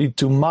audacity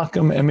to mock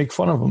him and make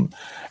fun of him.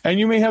 And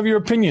you may have your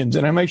opinions,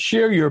 and I might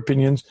share your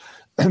opinions,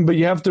 but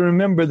you have to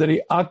remember that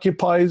he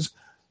occupies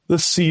the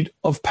seat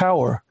of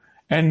power,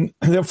 and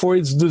therefore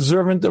it's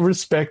deserving of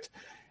respect.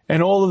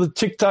 And all of the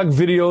TikTok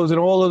videos and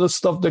all of the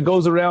stuff that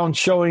goes around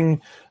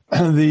showing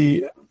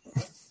the,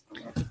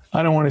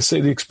 I don't want to say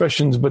the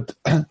expressions, but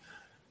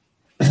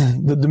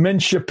the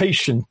dementia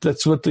patient,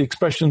 that's what the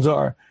expressions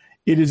are.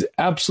 It is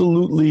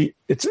absolutely,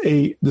 it's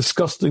a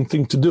disgusting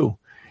thing to do.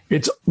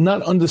 It's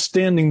not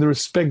understanding the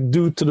respect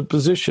due to the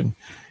position.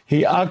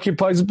 He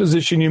occupies a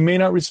position. You may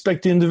not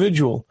respect the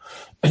individual.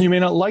 You may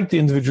not like the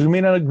individual. You may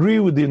not agree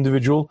with the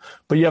individual,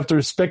 but you have to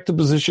respect the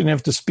position. You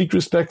have to speak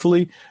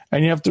respectfully,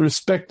 and you have to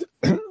respect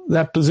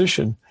that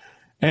position.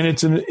 And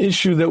it's an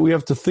issue that we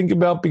have to think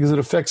about because it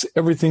affects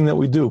everything that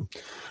we do.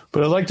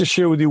 But I'd like to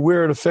share with you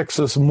where it affects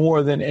us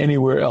more than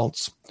anywhere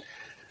else.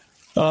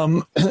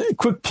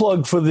 Quick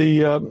plug for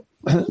the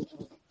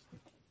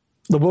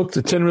book,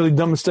 The 10 Really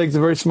Dumb Mistakes That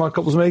Very Smart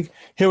Couples Make.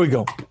 Here we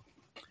go.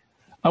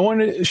 I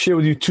want to share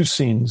with you two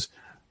scenes,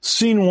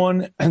 scene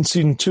 1 and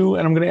scene 2,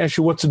 and I'm going to ask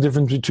you what's the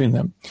difference between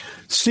them.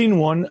 Scene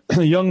 1,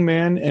 a young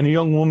man and a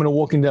young woman are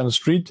walking down the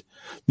street.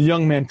 The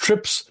young man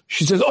trips.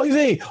 She says, "Oh,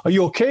 hey, are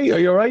you okay? Are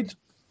you all right?"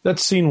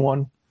 That's scene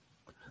 1.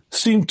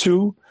 Scene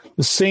 2,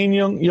 the same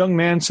young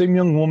man, same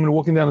young woman are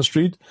walking down the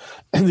street,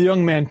 and the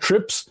young man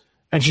trips,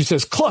 and she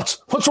says,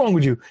 "Klutz, what's wrong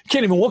with you? You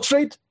can't even walk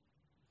straight?"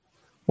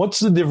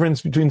 What's the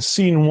difference between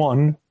scene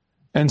 1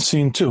 and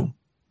scene 2?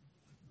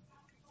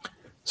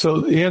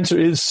 So the answer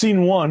is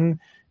scene 1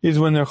 is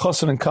when they're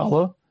chassan and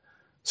kala.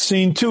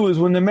 Scene 2 is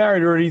when they're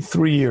married already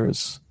 3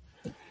 years.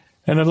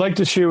 And I'd like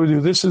to share with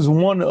you, this is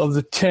one of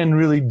the 10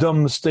 really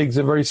dumb mistakes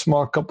that very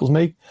smart couples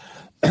make.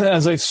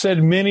 As I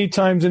said many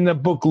times in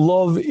that book,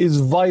 love is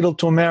vital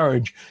to a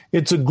marriage.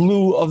 It's a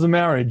glue of the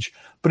marriage.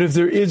 But if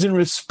there isn't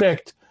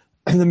respect,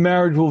 the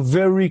marriage will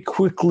very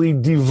quickly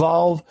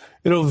devolve.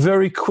 It'll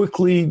very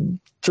quickly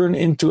turn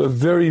into a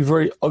very,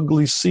 very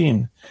ugly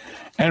scene.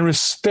 And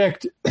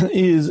respect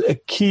is a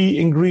key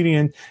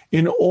ingredient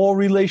in all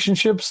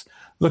relationships.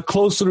 The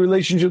closer the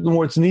relationship, the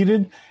more it's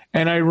needed.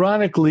 And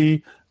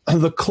ironically,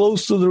 the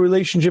closer the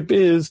relationship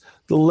is,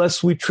 the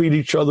less we treat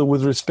each other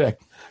with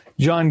respect.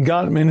 John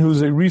Gottman,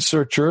 who's a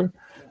researcher,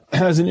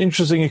 has an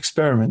interesting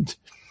experiment.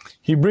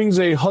 He brings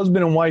a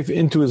husband and wife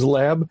into his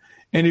lab,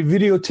 and he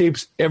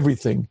videotapes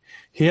everything.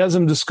 He has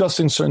them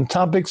discussing certain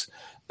topics.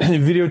 He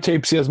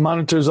videotapes, he has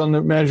monitors on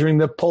the measuring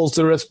their pulse,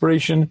 their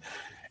respiration.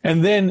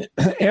 And then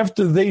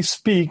after they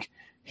speak,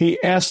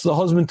 he asks the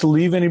husband to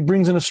leave, and he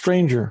brings in a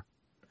stranger.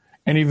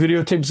 And he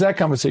videotapes that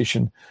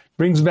conversation.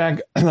 Brings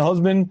back the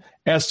husband,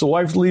 asks the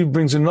wife to leave,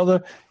 brings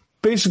another.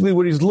 Basically,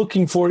 what he's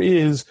looking for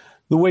is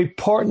the way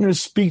partners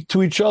speak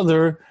to each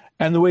other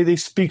and the way they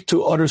speak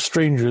to utter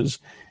strangers.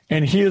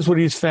 And here's what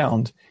he's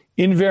found.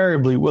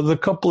 Invariably, whether the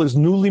couple is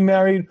newly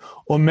married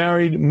or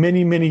married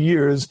many, many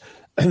years,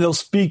 they'll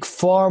speak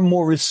far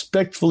more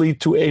respectfully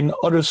to an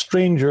utter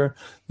stranger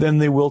than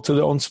they will to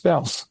their own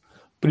spouse.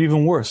 But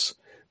even worse,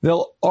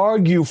 they'll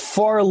argue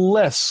far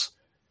less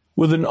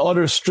with an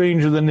utter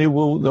stranger than they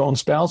will with their own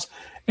spouse.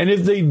 And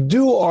if they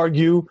do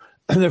argue,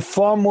 they're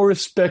far more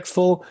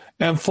respectful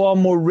and far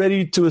more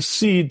ready to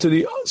accede to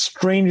the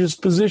stranger's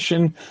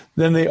position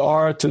than they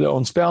are to their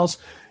own spouse.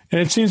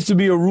 And it seems to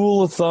be a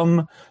rule of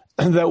thumb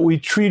that we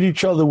treat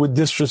each other with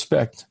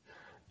disrespect.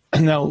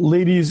 Now,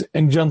 ladies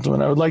and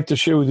gentlemen, I would like to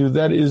share with you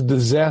that is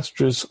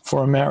disastrous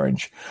for a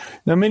marriage.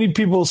 Now, many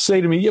people say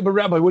to me, yeah, but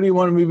Rabbi, what do you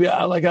want me to be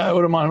like?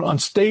 What am I on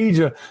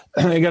stage?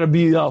 I got to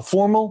be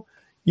formal?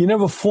 You're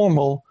never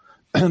formal,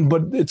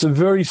 but it's a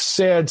very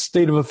sad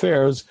state of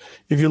affairs.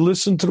 If you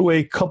listen to the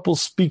way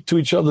couples speak to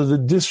each other, the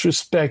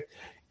disrespect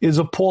is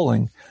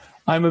appalling.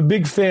 I'm a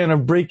big fan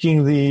of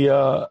breaking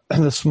the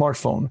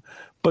smartphone,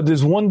 but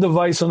there's one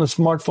device on the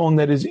smartphone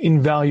that is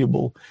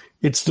invaluable.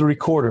 It's the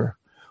recorder.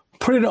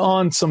 Put it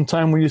on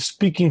sometime when you're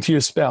speaking to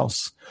your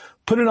spouse.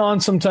 Put it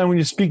on sometime when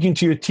you're speaking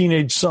to your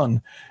teenage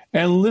son,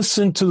 and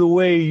listen to the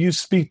way you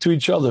speak to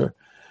each other.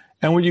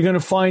 And what you're going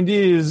to find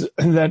is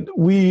that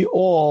we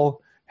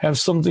all have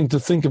something to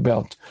think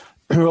about.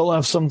 We all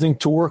have something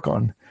to work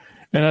on.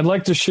 And I'd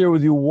like to share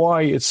with you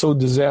why it's so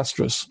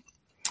disastrous.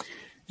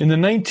 In the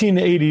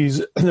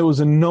 1980s, there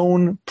was a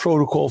known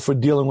protocol for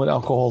dealing with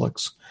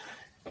alcoholics.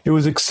 It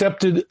was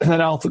accepted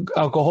that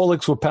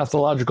alcoholics were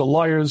pathological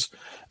liars,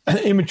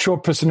 immature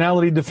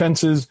personality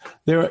defenses.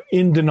 They're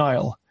in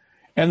denial.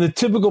 And the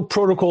typical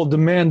protocol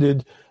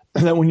demanded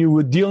that when you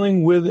were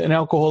dealing with an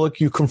alcoholic,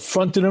 you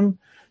confronted him.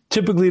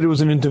 Typically, there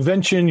was an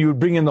intervention. You would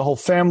bring in the whole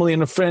family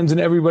and the friends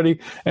and everybody,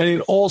 and they'd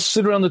all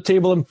sit around the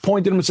table and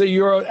point at him and say,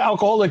 you're an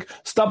alcoholic.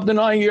 Stop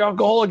denying you're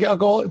alcoholic.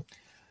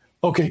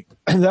 Okay,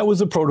 that was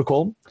the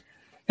protocol.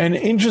 And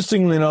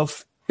interestingly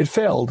enough, it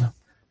failed.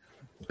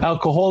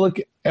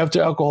 Alcoholic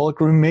after alcoholic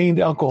remained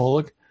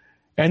alcoholic,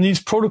 and these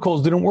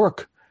protocols didn't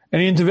work.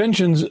 And the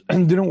interventions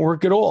didn't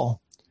work at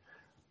all.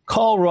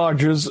 Carl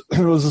Rogers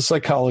was a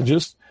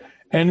psychologist,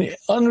 and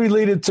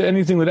unrelated to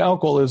anything with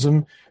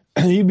alcoholism,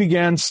 he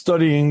began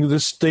studying the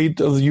state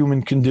of the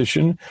human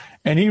condition,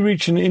 and he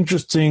reached an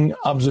interesting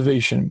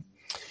observation.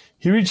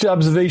 He reached the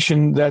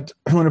observation that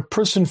when a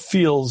person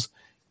feels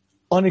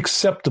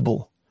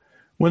unacceptable,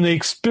 when they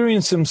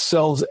experience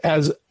themselves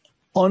as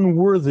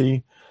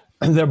unworthy,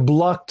 they're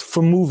blocked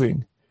from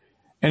moving.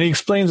 And he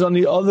explains, on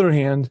the other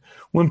hand,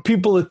 when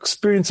people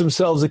experience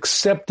themselves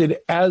accepted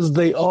as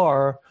they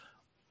are,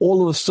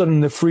 all of a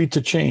sudden they're free to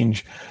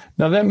change.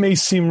 Now, that may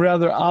seem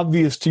rather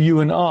obvious to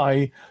you and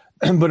I,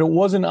 but it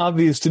wasn't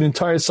obvious to the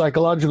entire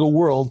psychological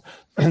world,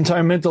 the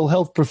entire mental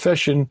health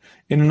profession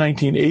in the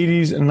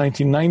 1980s and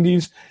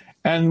 1990s.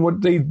 And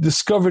what they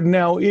discovered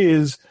now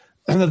is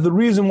that the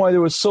reason why they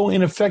were so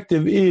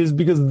ineffective is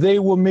because they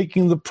were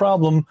making the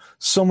problem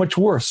so much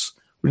worse.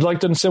 Would you like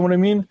to understand what I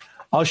mean?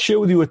 I'll share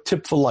with you a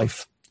tip for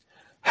life.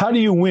 How do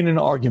you win an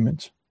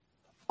argument?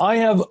 I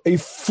have a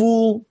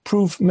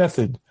foolproof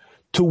method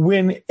to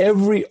win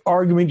every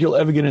argument you'll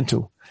ever get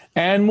into.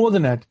 And more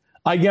than that,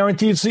 I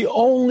guarantee it's the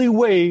only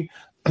way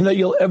that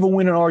you'll ever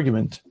win an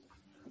argument.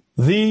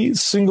 The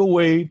single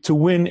way to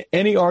win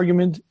any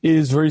argument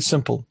is very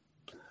simple.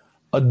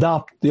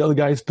 Adopt the other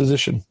guy's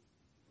position.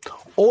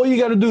 All you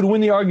got to do to win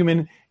the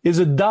argument is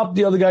adopt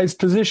the other guy's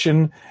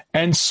position,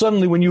 and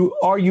suddenly when you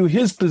argue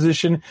his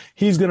position,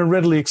 he's going to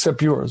readily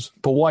accept yours.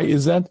 But why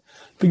is that?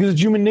 Because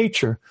it's human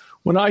nature.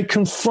 When I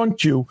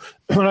confront you,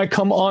 when I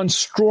come on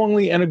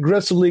strongly and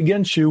aggressively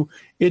against you,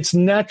 it's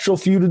natural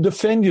for you to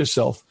defend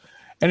yourself.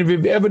 And if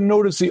you've ever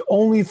noticed, the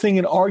only thing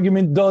an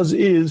argument does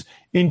is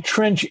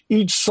entrench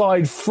each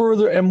side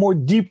further and more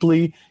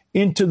deeply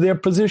into their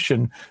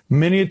position.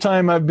 Many a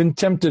time I've been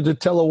tempted to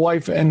tell a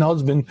wife and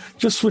husband,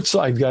 just switch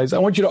sides, guys. I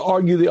want you to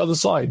argue the other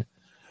side.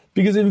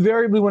 Because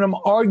invariably when I'm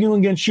arguing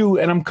against you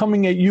and I'm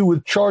coming at you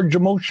with charged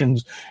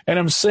emotions and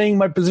I'm saying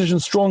my position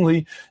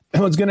strongly,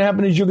 what's going to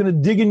happen is you're going to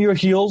dig in your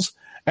heels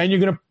and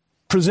you're going to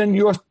present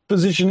your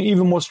position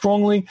even more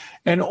strongly.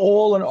 And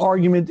all an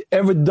argument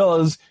ever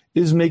does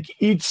is make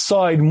each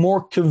side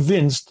more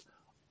convinced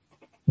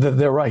that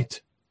they're right.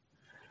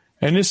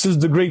 And this is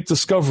the great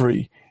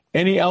discovery.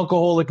 Any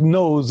alcoholic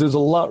knows there's a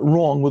lot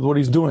wrong with what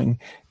he's doing.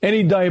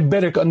 Any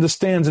diabetic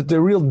understands that there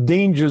are real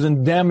dangers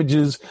and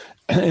damages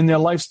in their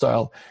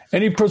lifestyle.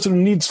 Any person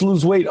who needs to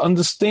lose weight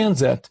understands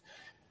that.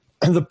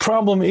 And the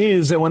problem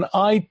is that when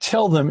I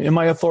tell them in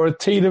my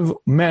authoritative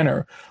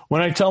manner,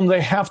 when I tell them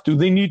they have to,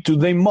 they need to,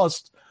 they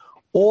must,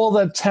 all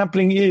that's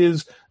happening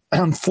is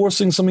I'm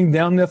forcing something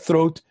down their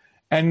throat,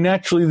 and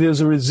naturally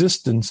there's a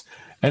resistance.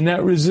 And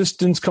that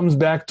resistance comes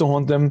back to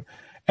haunt them.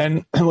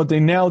 And what they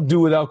now do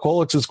with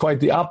alcoholics is quite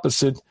the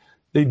opposite.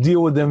 They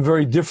deal with them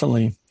very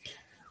differently.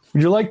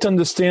 Would you like to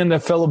understand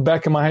that fellow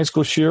back in my high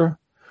school shiur?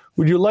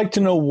 Would you like to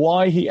know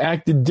why he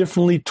acted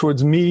differently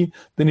towards me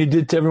than he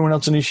did to everyone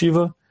else in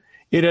yeshiva?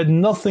 It had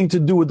nothing to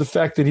do with the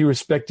fact that he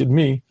respected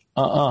me.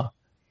 It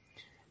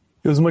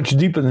was much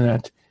deeper than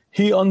that.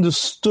 He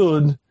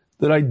understood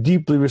that I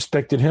deeply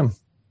respected him.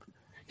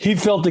 He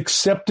felt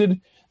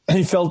accepted,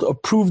 he felt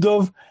approved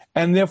of,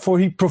 and therefore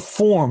he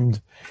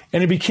performed.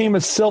 And it became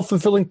a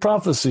self-fulfilling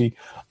prophecy.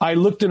 I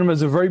looked at him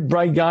as a very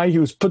bright guy. He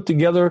was put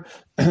together.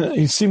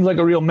 He seemed like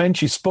a real mensch.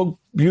 He spoke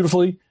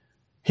beautifully.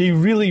 He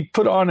really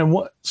put on him.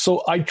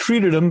 So I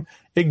treated him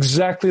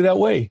exactly that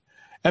way.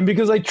 And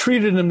because I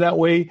treated him that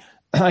way,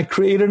 I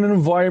created an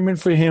environment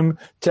for him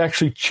to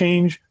actually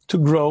change, to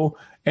grow.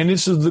 And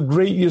this is the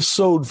great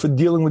yesod for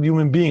dealing with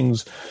human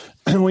beings.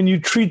 And when you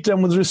treat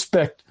them with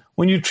respect,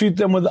 when you treat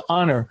them with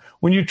honor,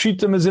 when you treat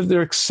them as if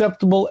they're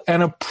acceptable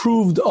and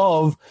approved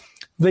of,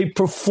 they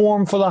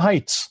perform for the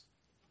heights.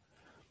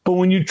 But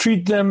when you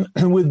treat them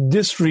with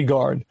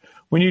disregard,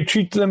 when you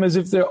treat them as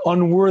if they're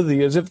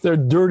unworthy, as if they're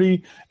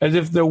dirty, as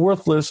if they're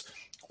worthless,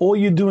 all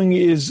you're doing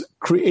is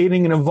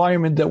creating an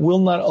environment that will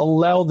not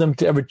allow them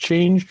to ever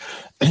change.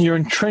 You're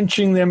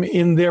entrenching them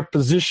in their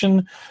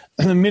position.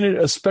 In a minute,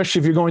 especially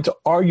if you're going to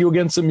argue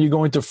against them, you're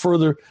going to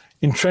further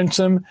entrench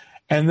them.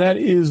 And that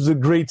is the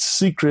great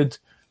secret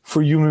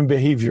for human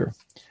behavior.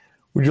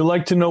 Would you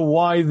like to know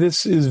why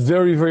this is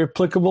very, very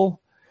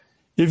applicable?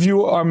 If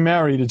you are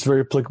married, it's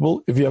very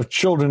applicable. If you have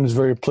children, it's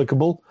very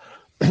applicable.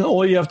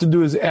 All you have to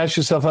do is ask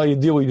yourself how you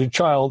deal with your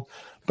child.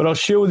 But I'll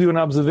share with you an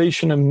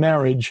observation of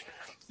marriage.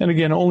 And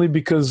again, only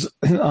because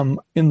I'm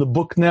in the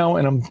book now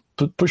and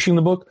I'm pushing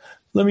the book,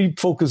 let me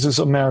focus this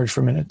on marriage for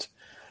a minute.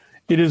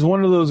 It is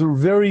one of those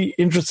very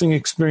interesting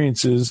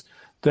experiences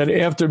that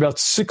after about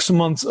 6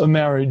 months of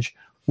marriage,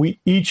 we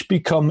each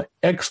become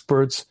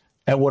experts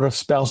at what a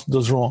spouse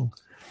does wrong.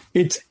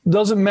 It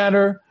doesn't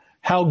matter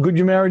how good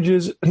your marriage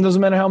is. It doesn't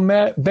matter how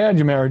bad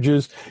your marriage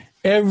is.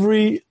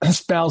 Every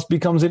spouse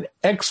becomes an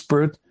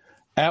expert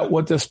at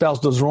what their spouse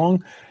does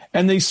wrong.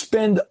 And they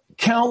spend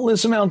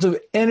countless amounts of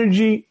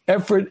energy,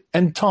 effort,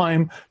 and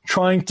time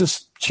trying to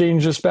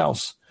change their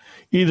spouse.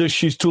 Either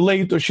she's too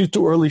late or she's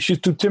too early, she's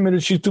too timid or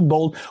she's too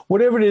bold.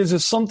 Whatever it is,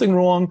 there's something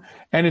wrong,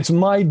 and it's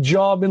my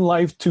job in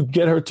life to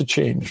get her to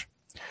change.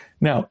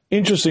 Now,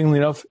 interestingly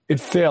enough,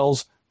 it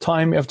fails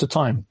time after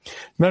time.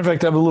 Matter of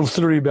fact, I have a little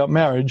theory about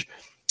marriage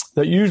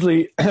that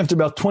usually after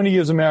about 20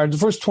 years of marriage, the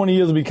first 20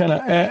 years will be kind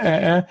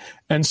of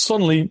and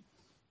suddenly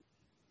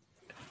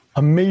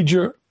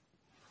many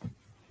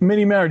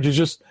marriages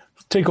just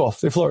take off,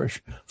 they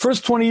flourish.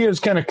 First 20 years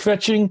kind of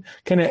kvetching,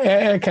 kind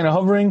of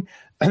hovering,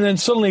 and then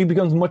suddenly it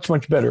becomes much,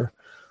 much better.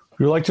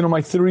 Would you like to know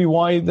my theory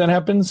why that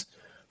happens?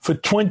 For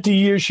 20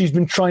 years, she's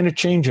been trying to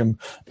change him.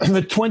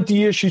 For 20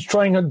 years, she's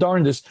trying her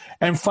darndest.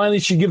 And finally,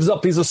 she gives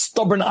up. He's a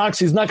stubborn ox.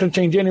 He's not going to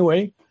change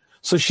anyway.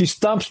 So she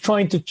stops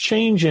trying to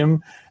change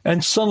him,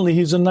 and suddenly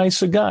he's a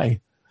nicer guy.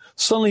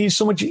 Suddenly he's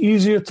so much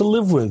easier to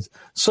live with.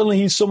 Suddenly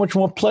he's so much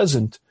more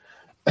pleasant.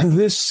 And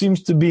this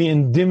seems to be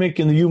endemic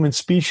in the human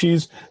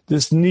species,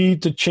 this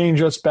need to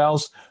change our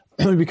spouse.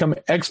 We become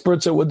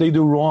experts at what they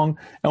do wrong,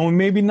 and we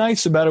may be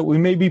nice about it. We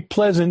may be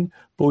pleasant,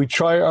 but we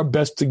try our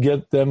best to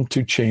get them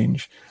to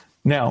change.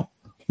 Now,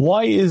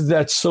 why is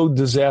that so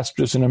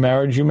disastrous in a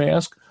marriage, you may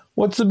ask?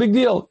 What's the big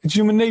deal? It's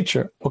human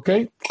nature,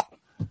 okay?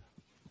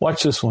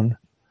 Watch this one.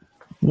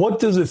 What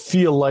does it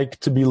feel like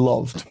to be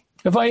loved?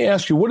 If I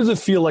ask you, what does it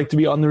feel like to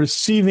be on the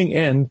receiving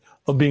end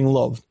of being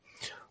loved?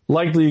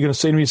 Likely you're going to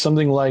say to me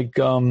something like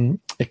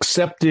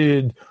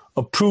accepted,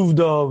 approved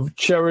of,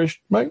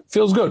 cherished, right?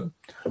 Feels good.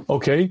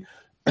 Okay.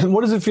 And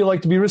what does it feel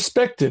like to be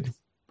respected?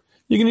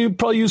 You can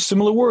probably use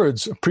similar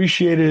words: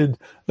 appreciated,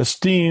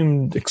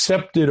 esteemed,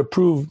 accepted,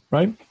 approved,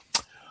 right?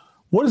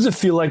 What does it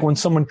feel like when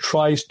someone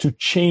tries to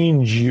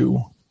change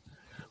you?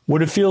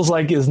 What it feels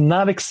like is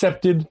not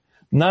accepted,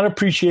 not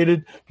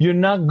appreciated. You're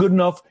not good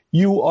enough.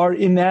 You are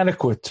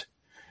inadequate.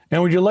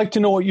 And would you like to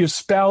know what your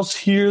spouse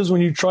hears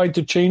when you try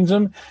to change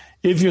them?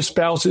 If your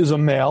spouse is a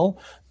male,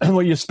 and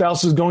what your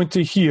spouse is going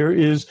to hear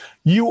is,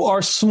 you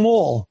are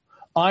small.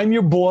 I'm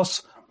your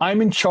boss.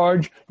 I'm in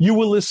charge. You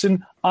will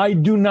listen. I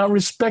do not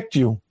respect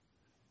you.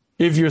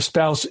 If your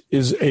spouse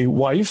is a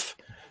wife,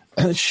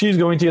 she's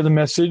going to hear the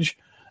message,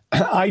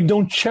 I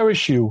don't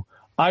cherish you.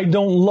 I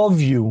don't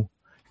love you.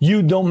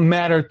 You don't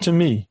matter to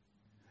me.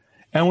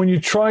 And when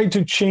you try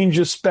to change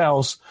your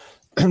spouse,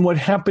 and what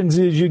happens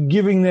is you're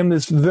giving them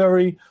this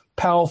very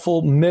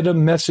powerful meta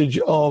message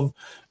of,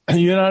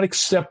 you're not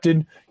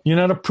accepted, you're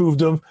not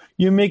approved of,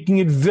 you're making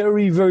it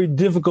very, very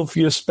difficult for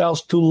your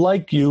spouse to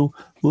like you,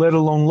 let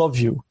alone love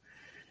you.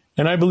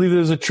 And I believe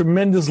there's a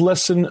tremendous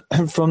lesson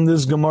from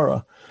this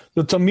Gemara.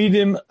 The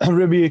talmidim,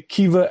 Rabbi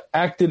Akiva,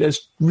 acted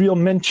as real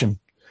mention.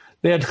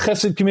 They had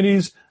chesed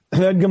committees,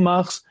 they had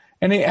gemachs,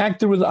 and they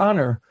acted with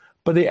honor.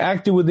 But they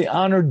acted with the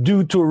honor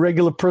due to a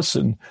regular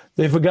person.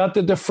 They forgot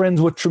that their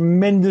friends were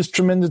tremendous,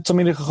 tremendous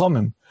talmidei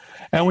chachamim.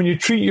 And when you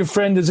treat your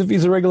friend as if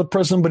he's a regular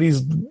person, but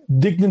he's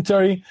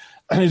dignitary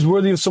and he's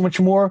worthy of so much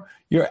more,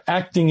 you're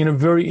acting in a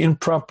very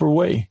improper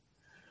way.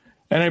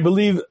 And I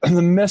believe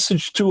the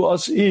message to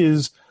us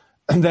is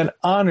that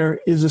honor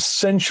is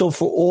essential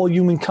for all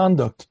human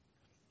conduct.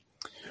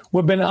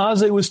 What Ben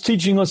Azai was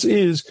teaching us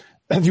is,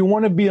 if you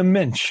want to be a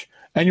mensch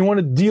and you want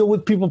to deal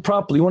with people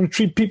properly, you want to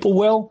treat people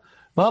well,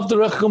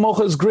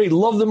 is great.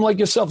 Love them like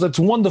yourself. That's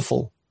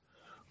wonderful.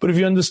 But if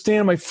you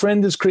understand, my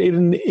friend is created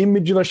in the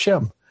image of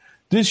Hashem.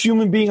 This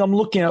human being I'm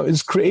looking at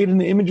is created in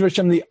the image of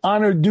Hashem. The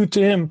honor due to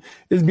him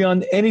is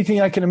beyond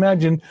anything I can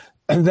imagine,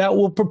 and that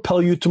will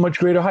propel you to much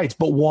greater heights.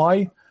 But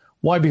why?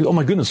 Why? Because, oh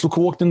my goodness, look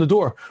who walked in the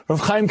door. Rav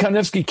Chaim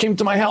Kanevsky came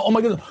to my house. Oh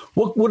my goodness,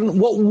 what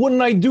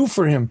wouldn't I do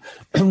for him?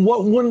 And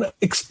what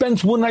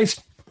expense wouldn't I?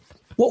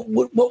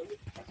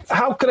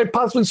 How could I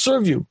possibly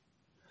serve you?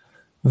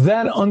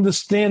 That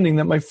understanding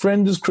that my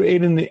friend is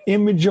created in the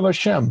image of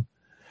Hashem,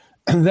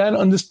 and that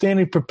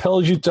understanding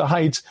propels you to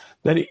heights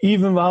that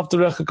even V'ahavta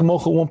L'recha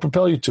Kamocha won't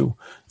propel you to.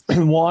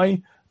 And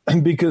why?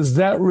 Because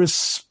that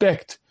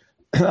respect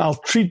I'll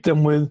treat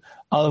them with,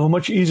 I'll have a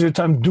much easier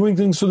time doing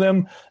things for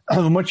them. I'll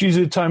have a much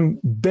easier time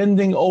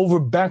bending over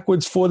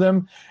backwards for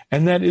them.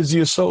 And that is the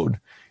yesod.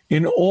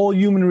 In all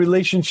human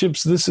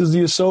relationships, this is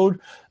the yesod,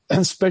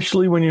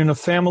 especially when you're in a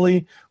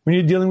family, when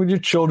you're dealing with your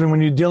children,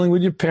 when you're dealing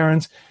with your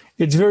parents.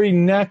 It's very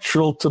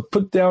natural to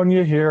put down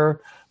your hair,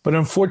 but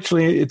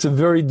unfortunately, it's a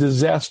very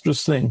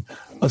disastrous thing,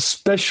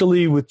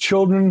 especially with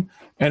children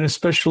and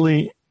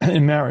especially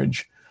in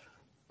marriage.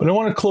 But I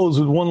want to close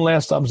with one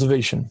last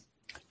observation.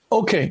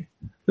 Okay,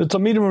 the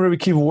talmidim of Rabbi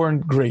Akiva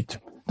weren't great.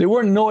 They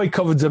weren't noe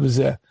kavod zeh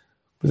b'zeh,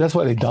 but that's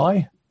why they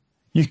die.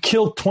 You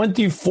killed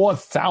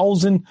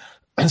 24,000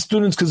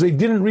 students because they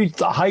didn't reach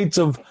the heights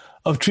of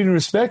treating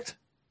respect.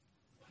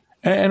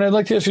 And I'd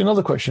like to ask you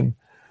another question.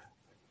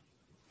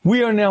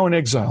 We are now in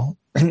exile.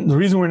 The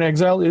reason we're in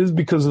exile is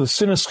because of the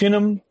sinas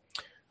chinam,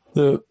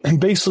 the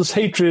baseless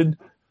hatred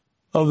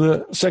of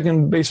the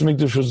second base of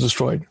Mikdash was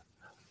destroyed.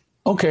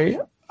 Okay,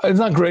 it's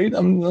not great.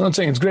 I'm not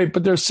saying it's great,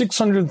 but there are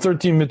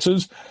 613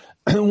 mitzvahs,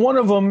 and one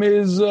of them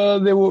is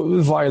they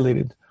were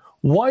violated.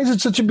 Why is it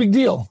such a big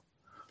deal?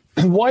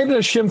 Why did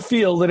Hashem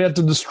feel that he had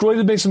to destroy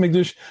the base of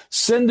Mikdash,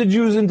 send the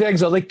Jews into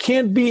exile? They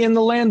can't be in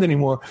the land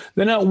anymore.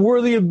 They're not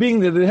worthy of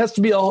being there. There has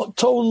to be a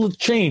total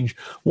change.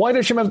 Why did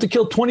Hashem have to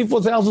kill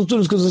 24,000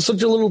 students because it's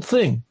such a little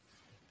thing?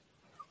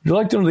 Would you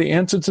like to know the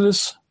answer to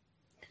this?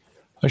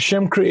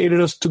 Hashem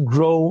created us to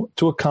grow,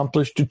 to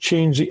accomplish, to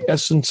change the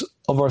essence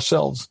of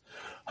ourselves.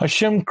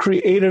 Hashem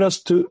created us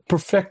to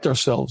perfect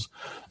ourselves.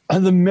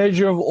 And the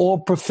measure of all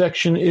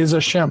perfection is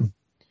Hashem.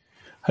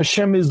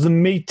 Hashem is the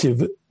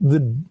meitiv,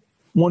 the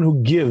one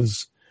who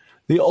gives,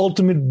 the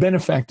ultimate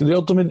benefactor, the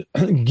ultimate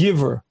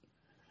giver.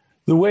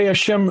 The way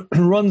Hashem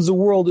runs the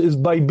world is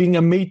by being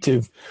a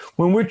meitiv.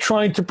 When we're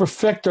trying to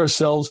perfect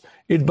ourselves,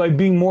 it's by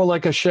being more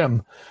like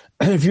Hashem.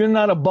 If you're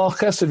not a Baal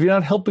Chesed, if you're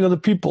not helping other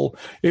people,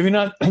 if you're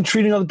not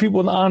treating other people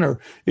with honor,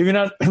 if you're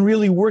not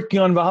really working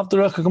on V'ahavta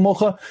L'recha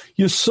Kamocha,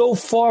 you're so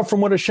far from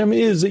what Hashem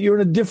is that you're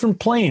in a different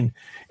plane.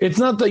 It's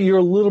not that you're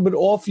a little bit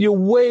off, you're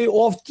way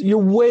off, you're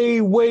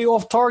way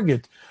off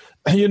target.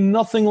 You're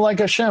nothing like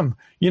Hashem.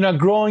 You're not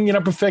growing, you're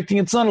not perfecting.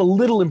 It's not a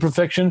little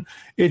imperfection.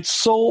 It's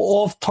so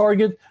off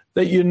target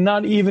that you're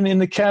not even in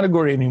the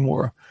category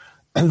anymore.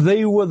 And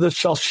they were the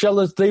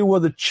shalshelas, they were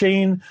the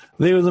chain,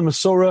 they were the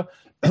Masorah.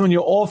 And when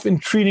you're off in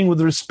treating with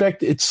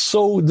respect, it's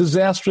so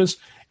disastrous.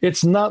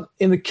 It's not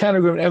in the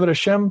category of Eved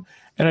Hashem.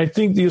 And I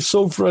think the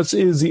yesod for us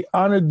is the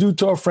honor due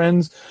to our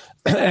friends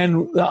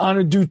and the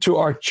honor due to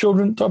our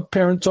children, to our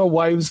parents, to our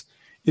wives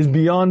is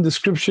beyond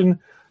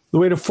description. The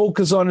way to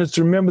focus on it is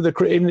to remember the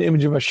created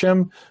image of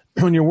Hashem.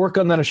 When you work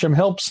on that, Hashem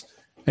helps,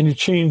 and you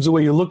change the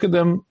way you look at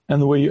them and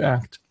the way you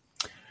act.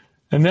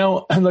 And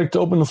now I'd like to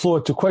open the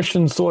floor to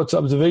questions, thoughts,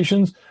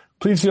 observations.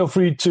 Please feel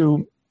free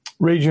to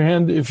raise your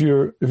hand if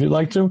you'd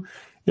like to.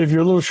 If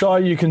you're a little shy,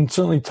 you can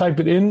certainly type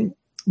it in,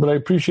 but I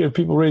appreciate if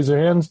people raise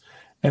their hands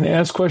and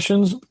ask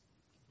questions.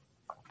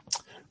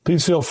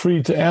 Please feel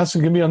free to ask.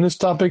 It can be on this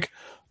topic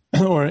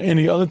or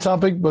any other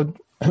topic, but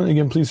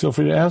again, please feel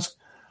free to ask.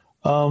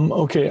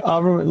 Okay,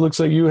 Avram, it looks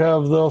like you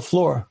have the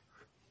floor.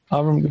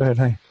 Avram, go ahead.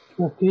 Hi.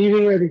 Good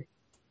evening, Eddie.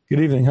 Good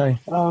evening. Hi.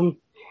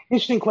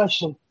 Interesting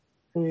question.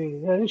 The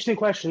interesting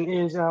question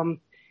is,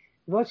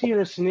 let's see in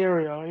a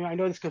scenario. I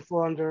know this could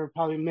fall under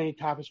probably many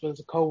topics, whether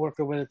it's a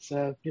coworker, whether it's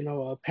a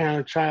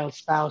parent, child,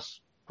 spouse,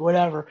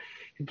 whatever.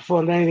 It could fall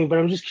under anything. But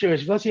I'm just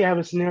curious. Let's say you have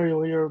a scenario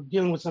where you're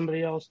dealing with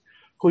somebody else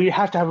who you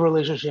have to have a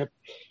relationship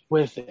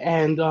with,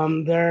 and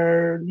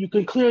you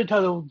can clearly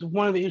tell that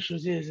one of the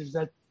issues is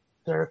that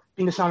they're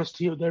being dishonest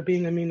to you. They're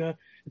being,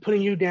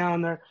 putting you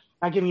down. They're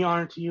not giving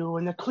honor to you,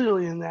 and they're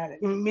clearly in that.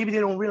 I mean, maybe they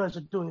don't realize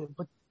they're doing it,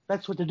 but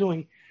that's what they're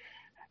doing.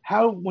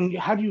 How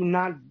do you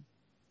not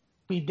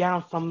be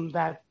down from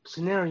that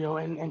scenario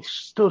and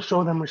still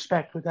show them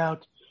respect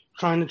without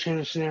trying to change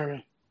the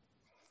scenario?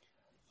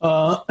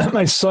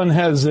 My son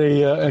has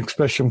a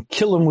expression: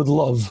 "Kill him with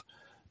love,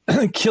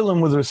 kill him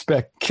with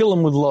respect, kill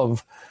him with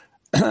love."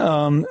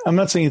 I'm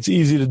not saying it's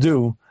easy to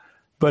do,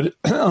 but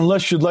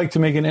unless you'd like to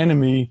make an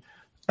enemy,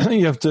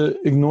 you have to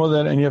ignore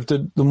that, and you have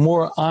to. The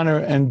more honor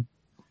and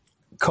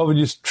cover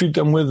you treat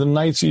them with, the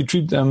nicer you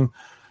treat them,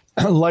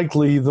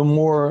 likely the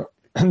more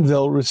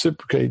they'll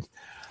reciprocate.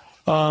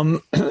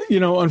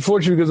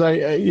 Unfortunately, because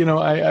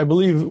I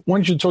believe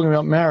once you're talking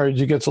about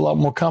marriage, it gets a lot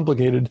more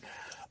complicated.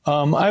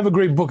 I have a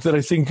great book that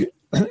I think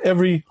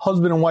every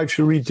husband and wife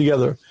should read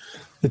together.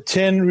 The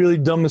 10 Really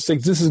Dumb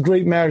Mistakes. This is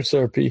great marriage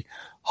therapy.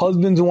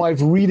 Husbands and wife,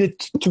 read it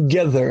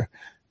together.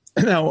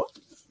 Now,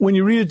 when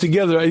you read it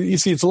together, you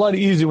see it's a lot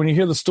easier when you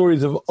hear the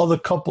stories of other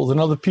couples and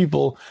other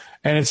people,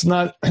 and it's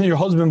not your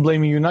husband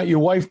blaming you, not your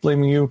wife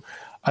blaming you.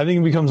 I think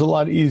it becomes a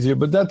lot easier.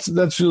 But that's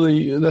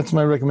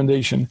my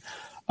recommendation.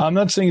 I'm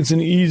not saying it's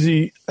an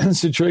easy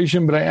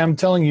situation, but I am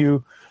telling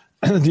you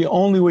the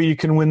only way you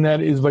can win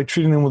that is by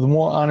treating them with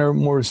more honor,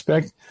 more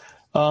respect.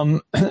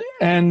 And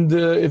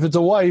if it's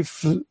a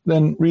wife,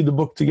 then read the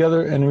book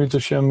together, and Rit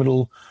Hashem,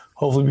 it'll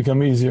hopefully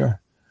become easier.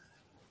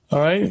 All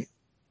right?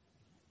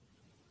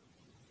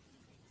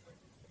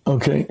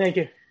 Okay. Thank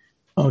you.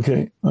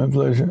 Okay, my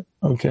pleasure.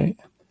 Okay.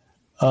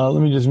 Let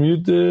me just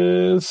mute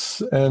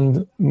this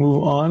and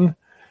move on.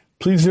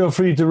 Please feel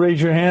free to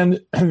raise your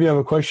hand if you have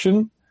a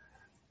question.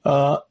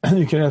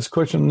 You can ask a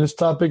question on this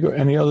topic or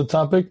any other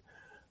topic.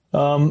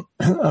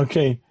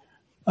 Okay.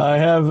 I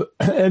have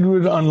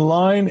Edward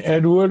online.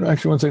 Edward,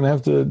 actually, one second. I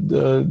have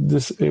to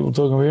disable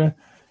talk over here.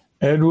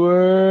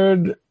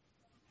 Edward,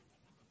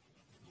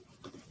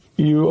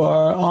 you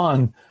are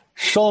on.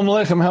 Shalom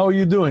Aleichem. How are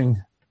you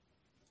doing?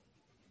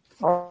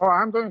 Oh,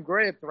 I'm doing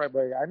great,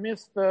 Rabbi. I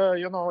missed, a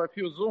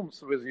few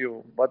Zooms with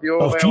you, but you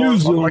a few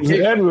Zooms,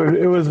 Edward.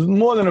 It was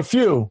more than a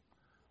few.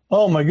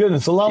 Oh my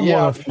goodness, a lot more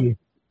than a few.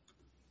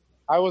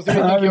 I was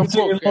reading your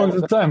book.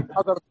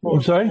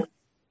 I'm sorry?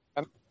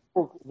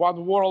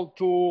 One World,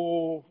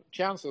 Two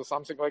Chances,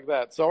 something like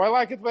that. So I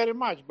like it very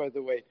much, by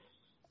the way.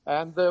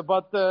 And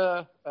but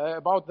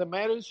about the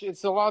marriage,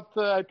 it's a lot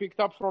I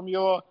picked up from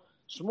your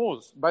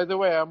Shmuz. By the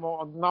way, I'm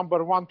on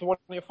number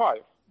 125.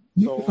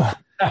 So,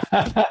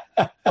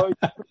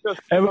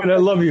 Edward, I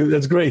love you.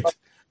 That's great.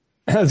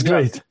 That's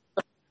great.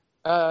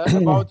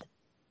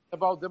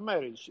 About the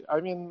marriage.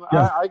 I mean,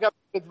 I got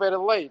it very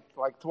late,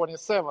 like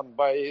 27.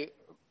 By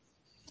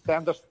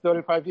standards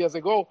 35 years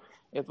ago,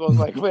 it was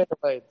like very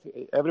late.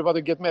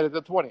 Everybody get married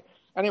at 20.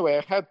 Anyway,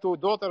 I had 2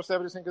 daughters.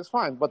 Everything is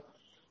fine. But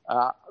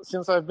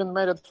since I've been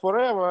married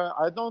forever,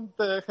 I don't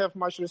have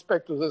much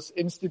respect to this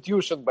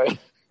institution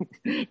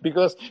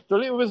because to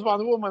live with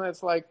one woman,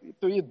 it's like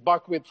to eat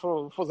buckwheat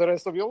for the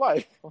rest of your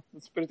life.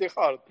 It's pretty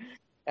hard.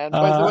 And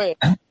by the way,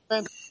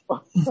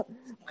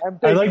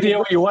 I'd like to hear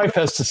what your wife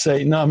has to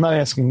say. No, I'm not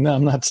asking. No,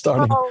 I'm not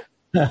starting. No,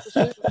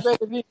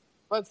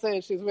 let's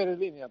say she's very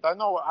lenient. I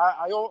know.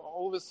 I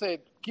always say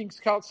King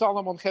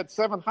Solomon had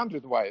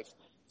 700 wives.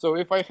 So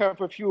if I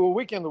have a few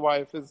weekend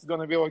wives, it's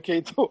going to be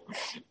okay too.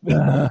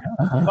 But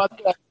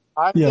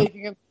I'm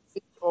taking it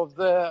of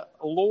the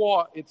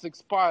law. It's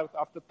expired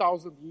after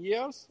 1,000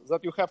 years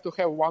that you have to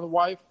have one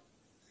wife.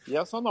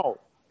 Yes or no?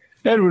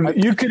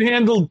 Edward, you could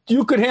handle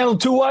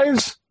 2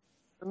 wives?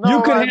 No,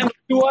 you could handle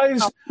 2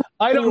 wives?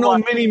 I don't know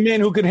many men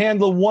who could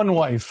handle 1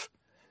 wife.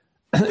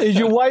 Is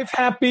your wife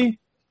happy?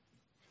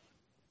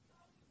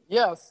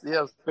 Yes,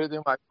 pretty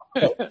much.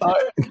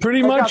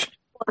 Pretty much?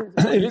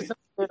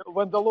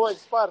 When the law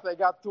expired, I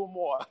got 2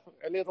 more,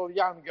 a little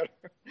younger.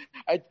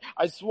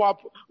 I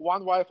swapped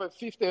one wife at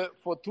 50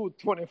 for 2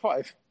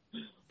 25.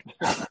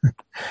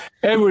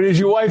 Edward, is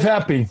your wife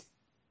happy?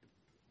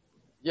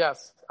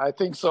 Yes, I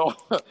think so.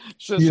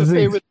 She'll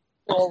stay with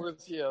me all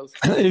these years.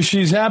 If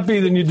she's happy,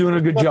 then you're doing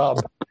a good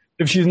job.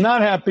 If she's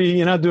not happy,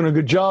 you're not doing a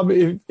good job.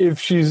 If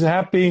she's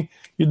happy,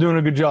 you're doing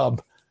a good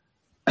job.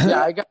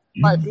 Yeah, I got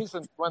my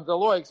recently when the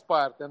law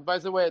expired. And by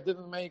the way, I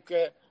didn't make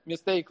a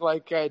mistake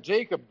like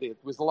Jacob did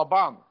with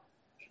Laban.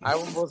 I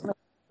was not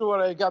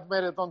sure I got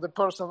married on the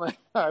person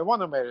I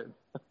want to marry.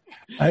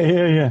 I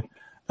hear you.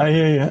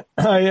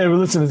 Well,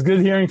 listen, it's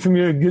good hearing from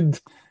you.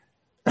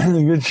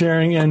 Good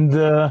sharing. And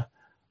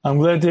I'm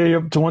glad to hear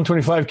you're up to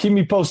 125. Keep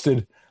me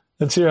posted.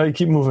 Let's hear how you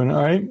keep moving.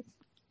 All right?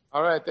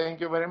 All right. Thank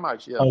you very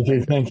much. Yeah.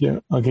 Okay. Thank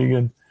you. Okay,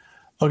 good.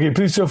 Okay.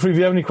 Please feel free if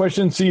you have any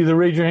questions, either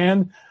raise your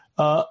hand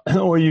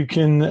or you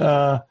can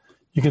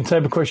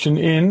type a question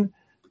in.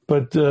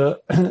 But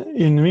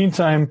in the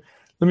meantime,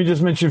 let me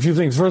just mention a few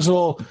things. First of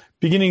all,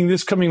 beginning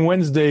this coming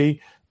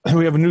Wednesday,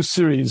 we have a new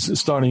series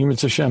starting,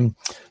 Mitzvah Hashem.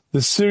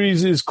 The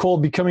series is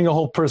called Becoming a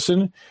Whole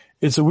Person.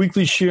 It's a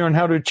weekly share on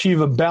how to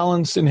achieve a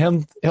balanced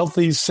and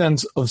healthy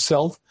sense of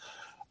self.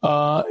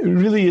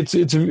 Really,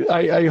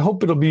 I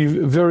hope it'll be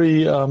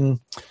very,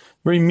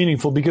 very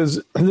meaningful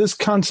because this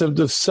concept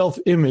of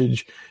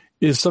self-image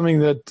is something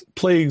that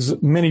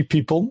plagues many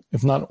people,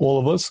 if not all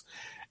of us.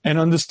 And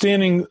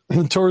understanding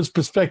the Torah's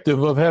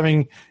perspective of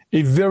having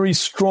a very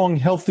strong,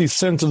 healthy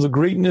sense of the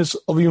greatness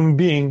of a human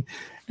being,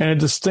 and at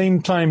the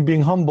same time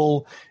being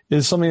humble,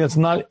 is something that's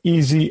not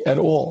easy at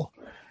all.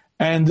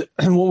 And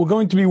what we're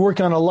going to be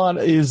working on a lot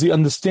is the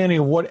understanding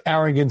of what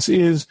arrogance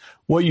is,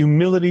 what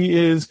humility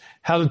is,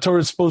 how the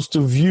Torah is supposed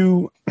to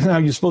view, how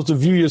you're supposed to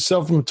view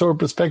yourself from a Torah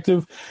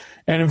perspective.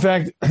 And in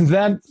fact,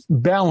 that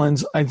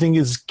balance, I think,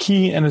 is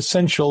key and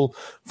essential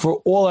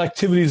for all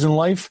activities in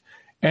life.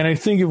 And I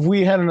think if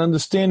we had an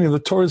understanding of the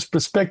Torah's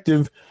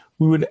perspective,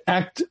 we would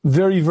act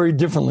very, very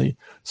differently.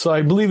 So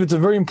I believe it's a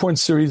very important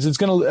series.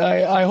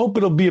 I hope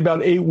it'll be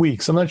about 8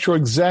 weeks. I'm not sure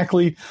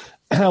exactly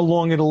how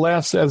long it'll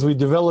last as we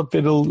develop.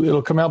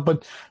 It'll come out,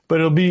 but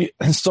it'll be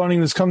starting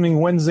this coming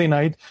Wednesday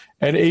night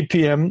at 8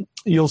 p.m.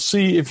 You'll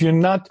see if you're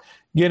not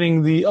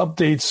getting the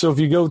updates. So if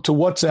you go to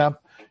WhatsApp,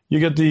 you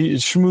get the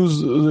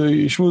Shmuz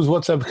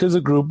WhatsApp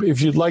Chizuk group.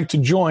 If you'd like to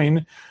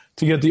join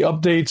to get the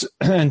updates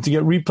and to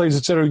get replays,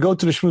 etc., go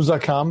to the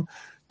shmuz.com,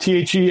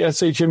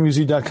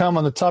 THESHMUZ.com.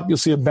 On the top, you'll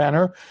see a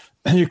banner.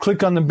 You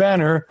click on the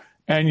banner,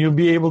 and you'll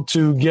be able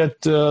to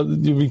get,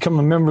 you become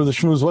a member of the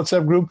Shmuz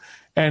WhatsApp group,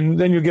 and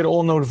then you'll get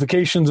all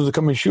notifications of the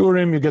coming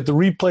shiurim. You get the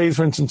replays.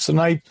 For instance,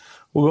 tonight,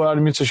 we'll go out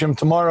in Mitzvah Hashem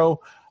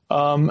tomorrow,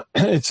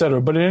 etc.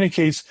 But in any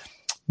case,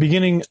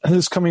 beginning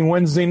this coming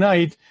Wednesday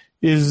night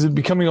is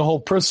Becoming a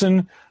Whole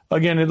Person.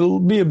 Again, it'll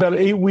be about an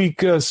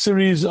 8-week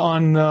series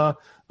on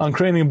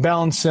creating a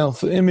balanced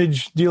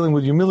self-image, dealing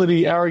with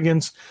humility,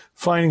 arrogance,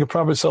 finding a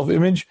proper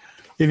self-image.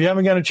 If you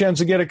haven't got a chance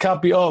to get a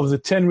copy of the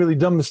 10 Really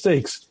Dumb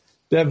Mistakes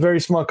that very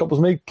smart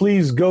couples make,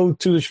 please go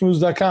to the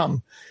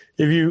shmuz.com.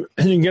 If you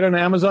can get it on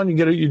Amazon, you can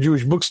get it at your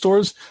Jewish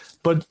bookstores.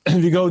 But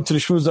if you go to the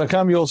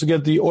shmuz.com, you also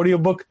get the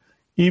audiobook,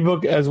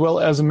 ebook, as well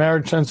as a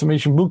marriage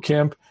transformation boot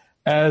camp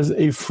as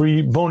a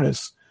free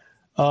bonus.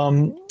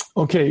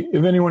 Okay,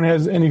 if anyone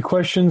has any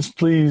questions,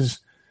 please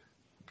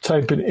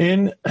type it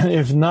in.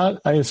 If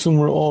not, I assume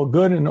we're all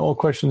good and all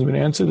questions have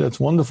been answered. That's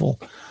wonderful.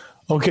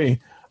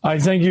 Okay, I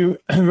thank you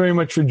very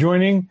much for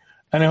joining,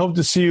 and I hope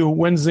to see you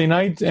Wednesday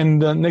night and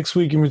next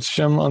week in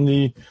Mitzvah Hashem on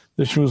the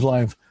Shmuz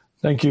Live.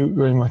 Thank you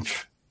very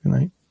much. Good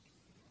night.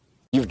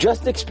 You've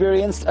just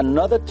experienced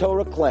another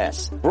Torah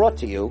class brought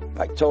to you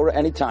by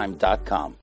TorahAnytime.com.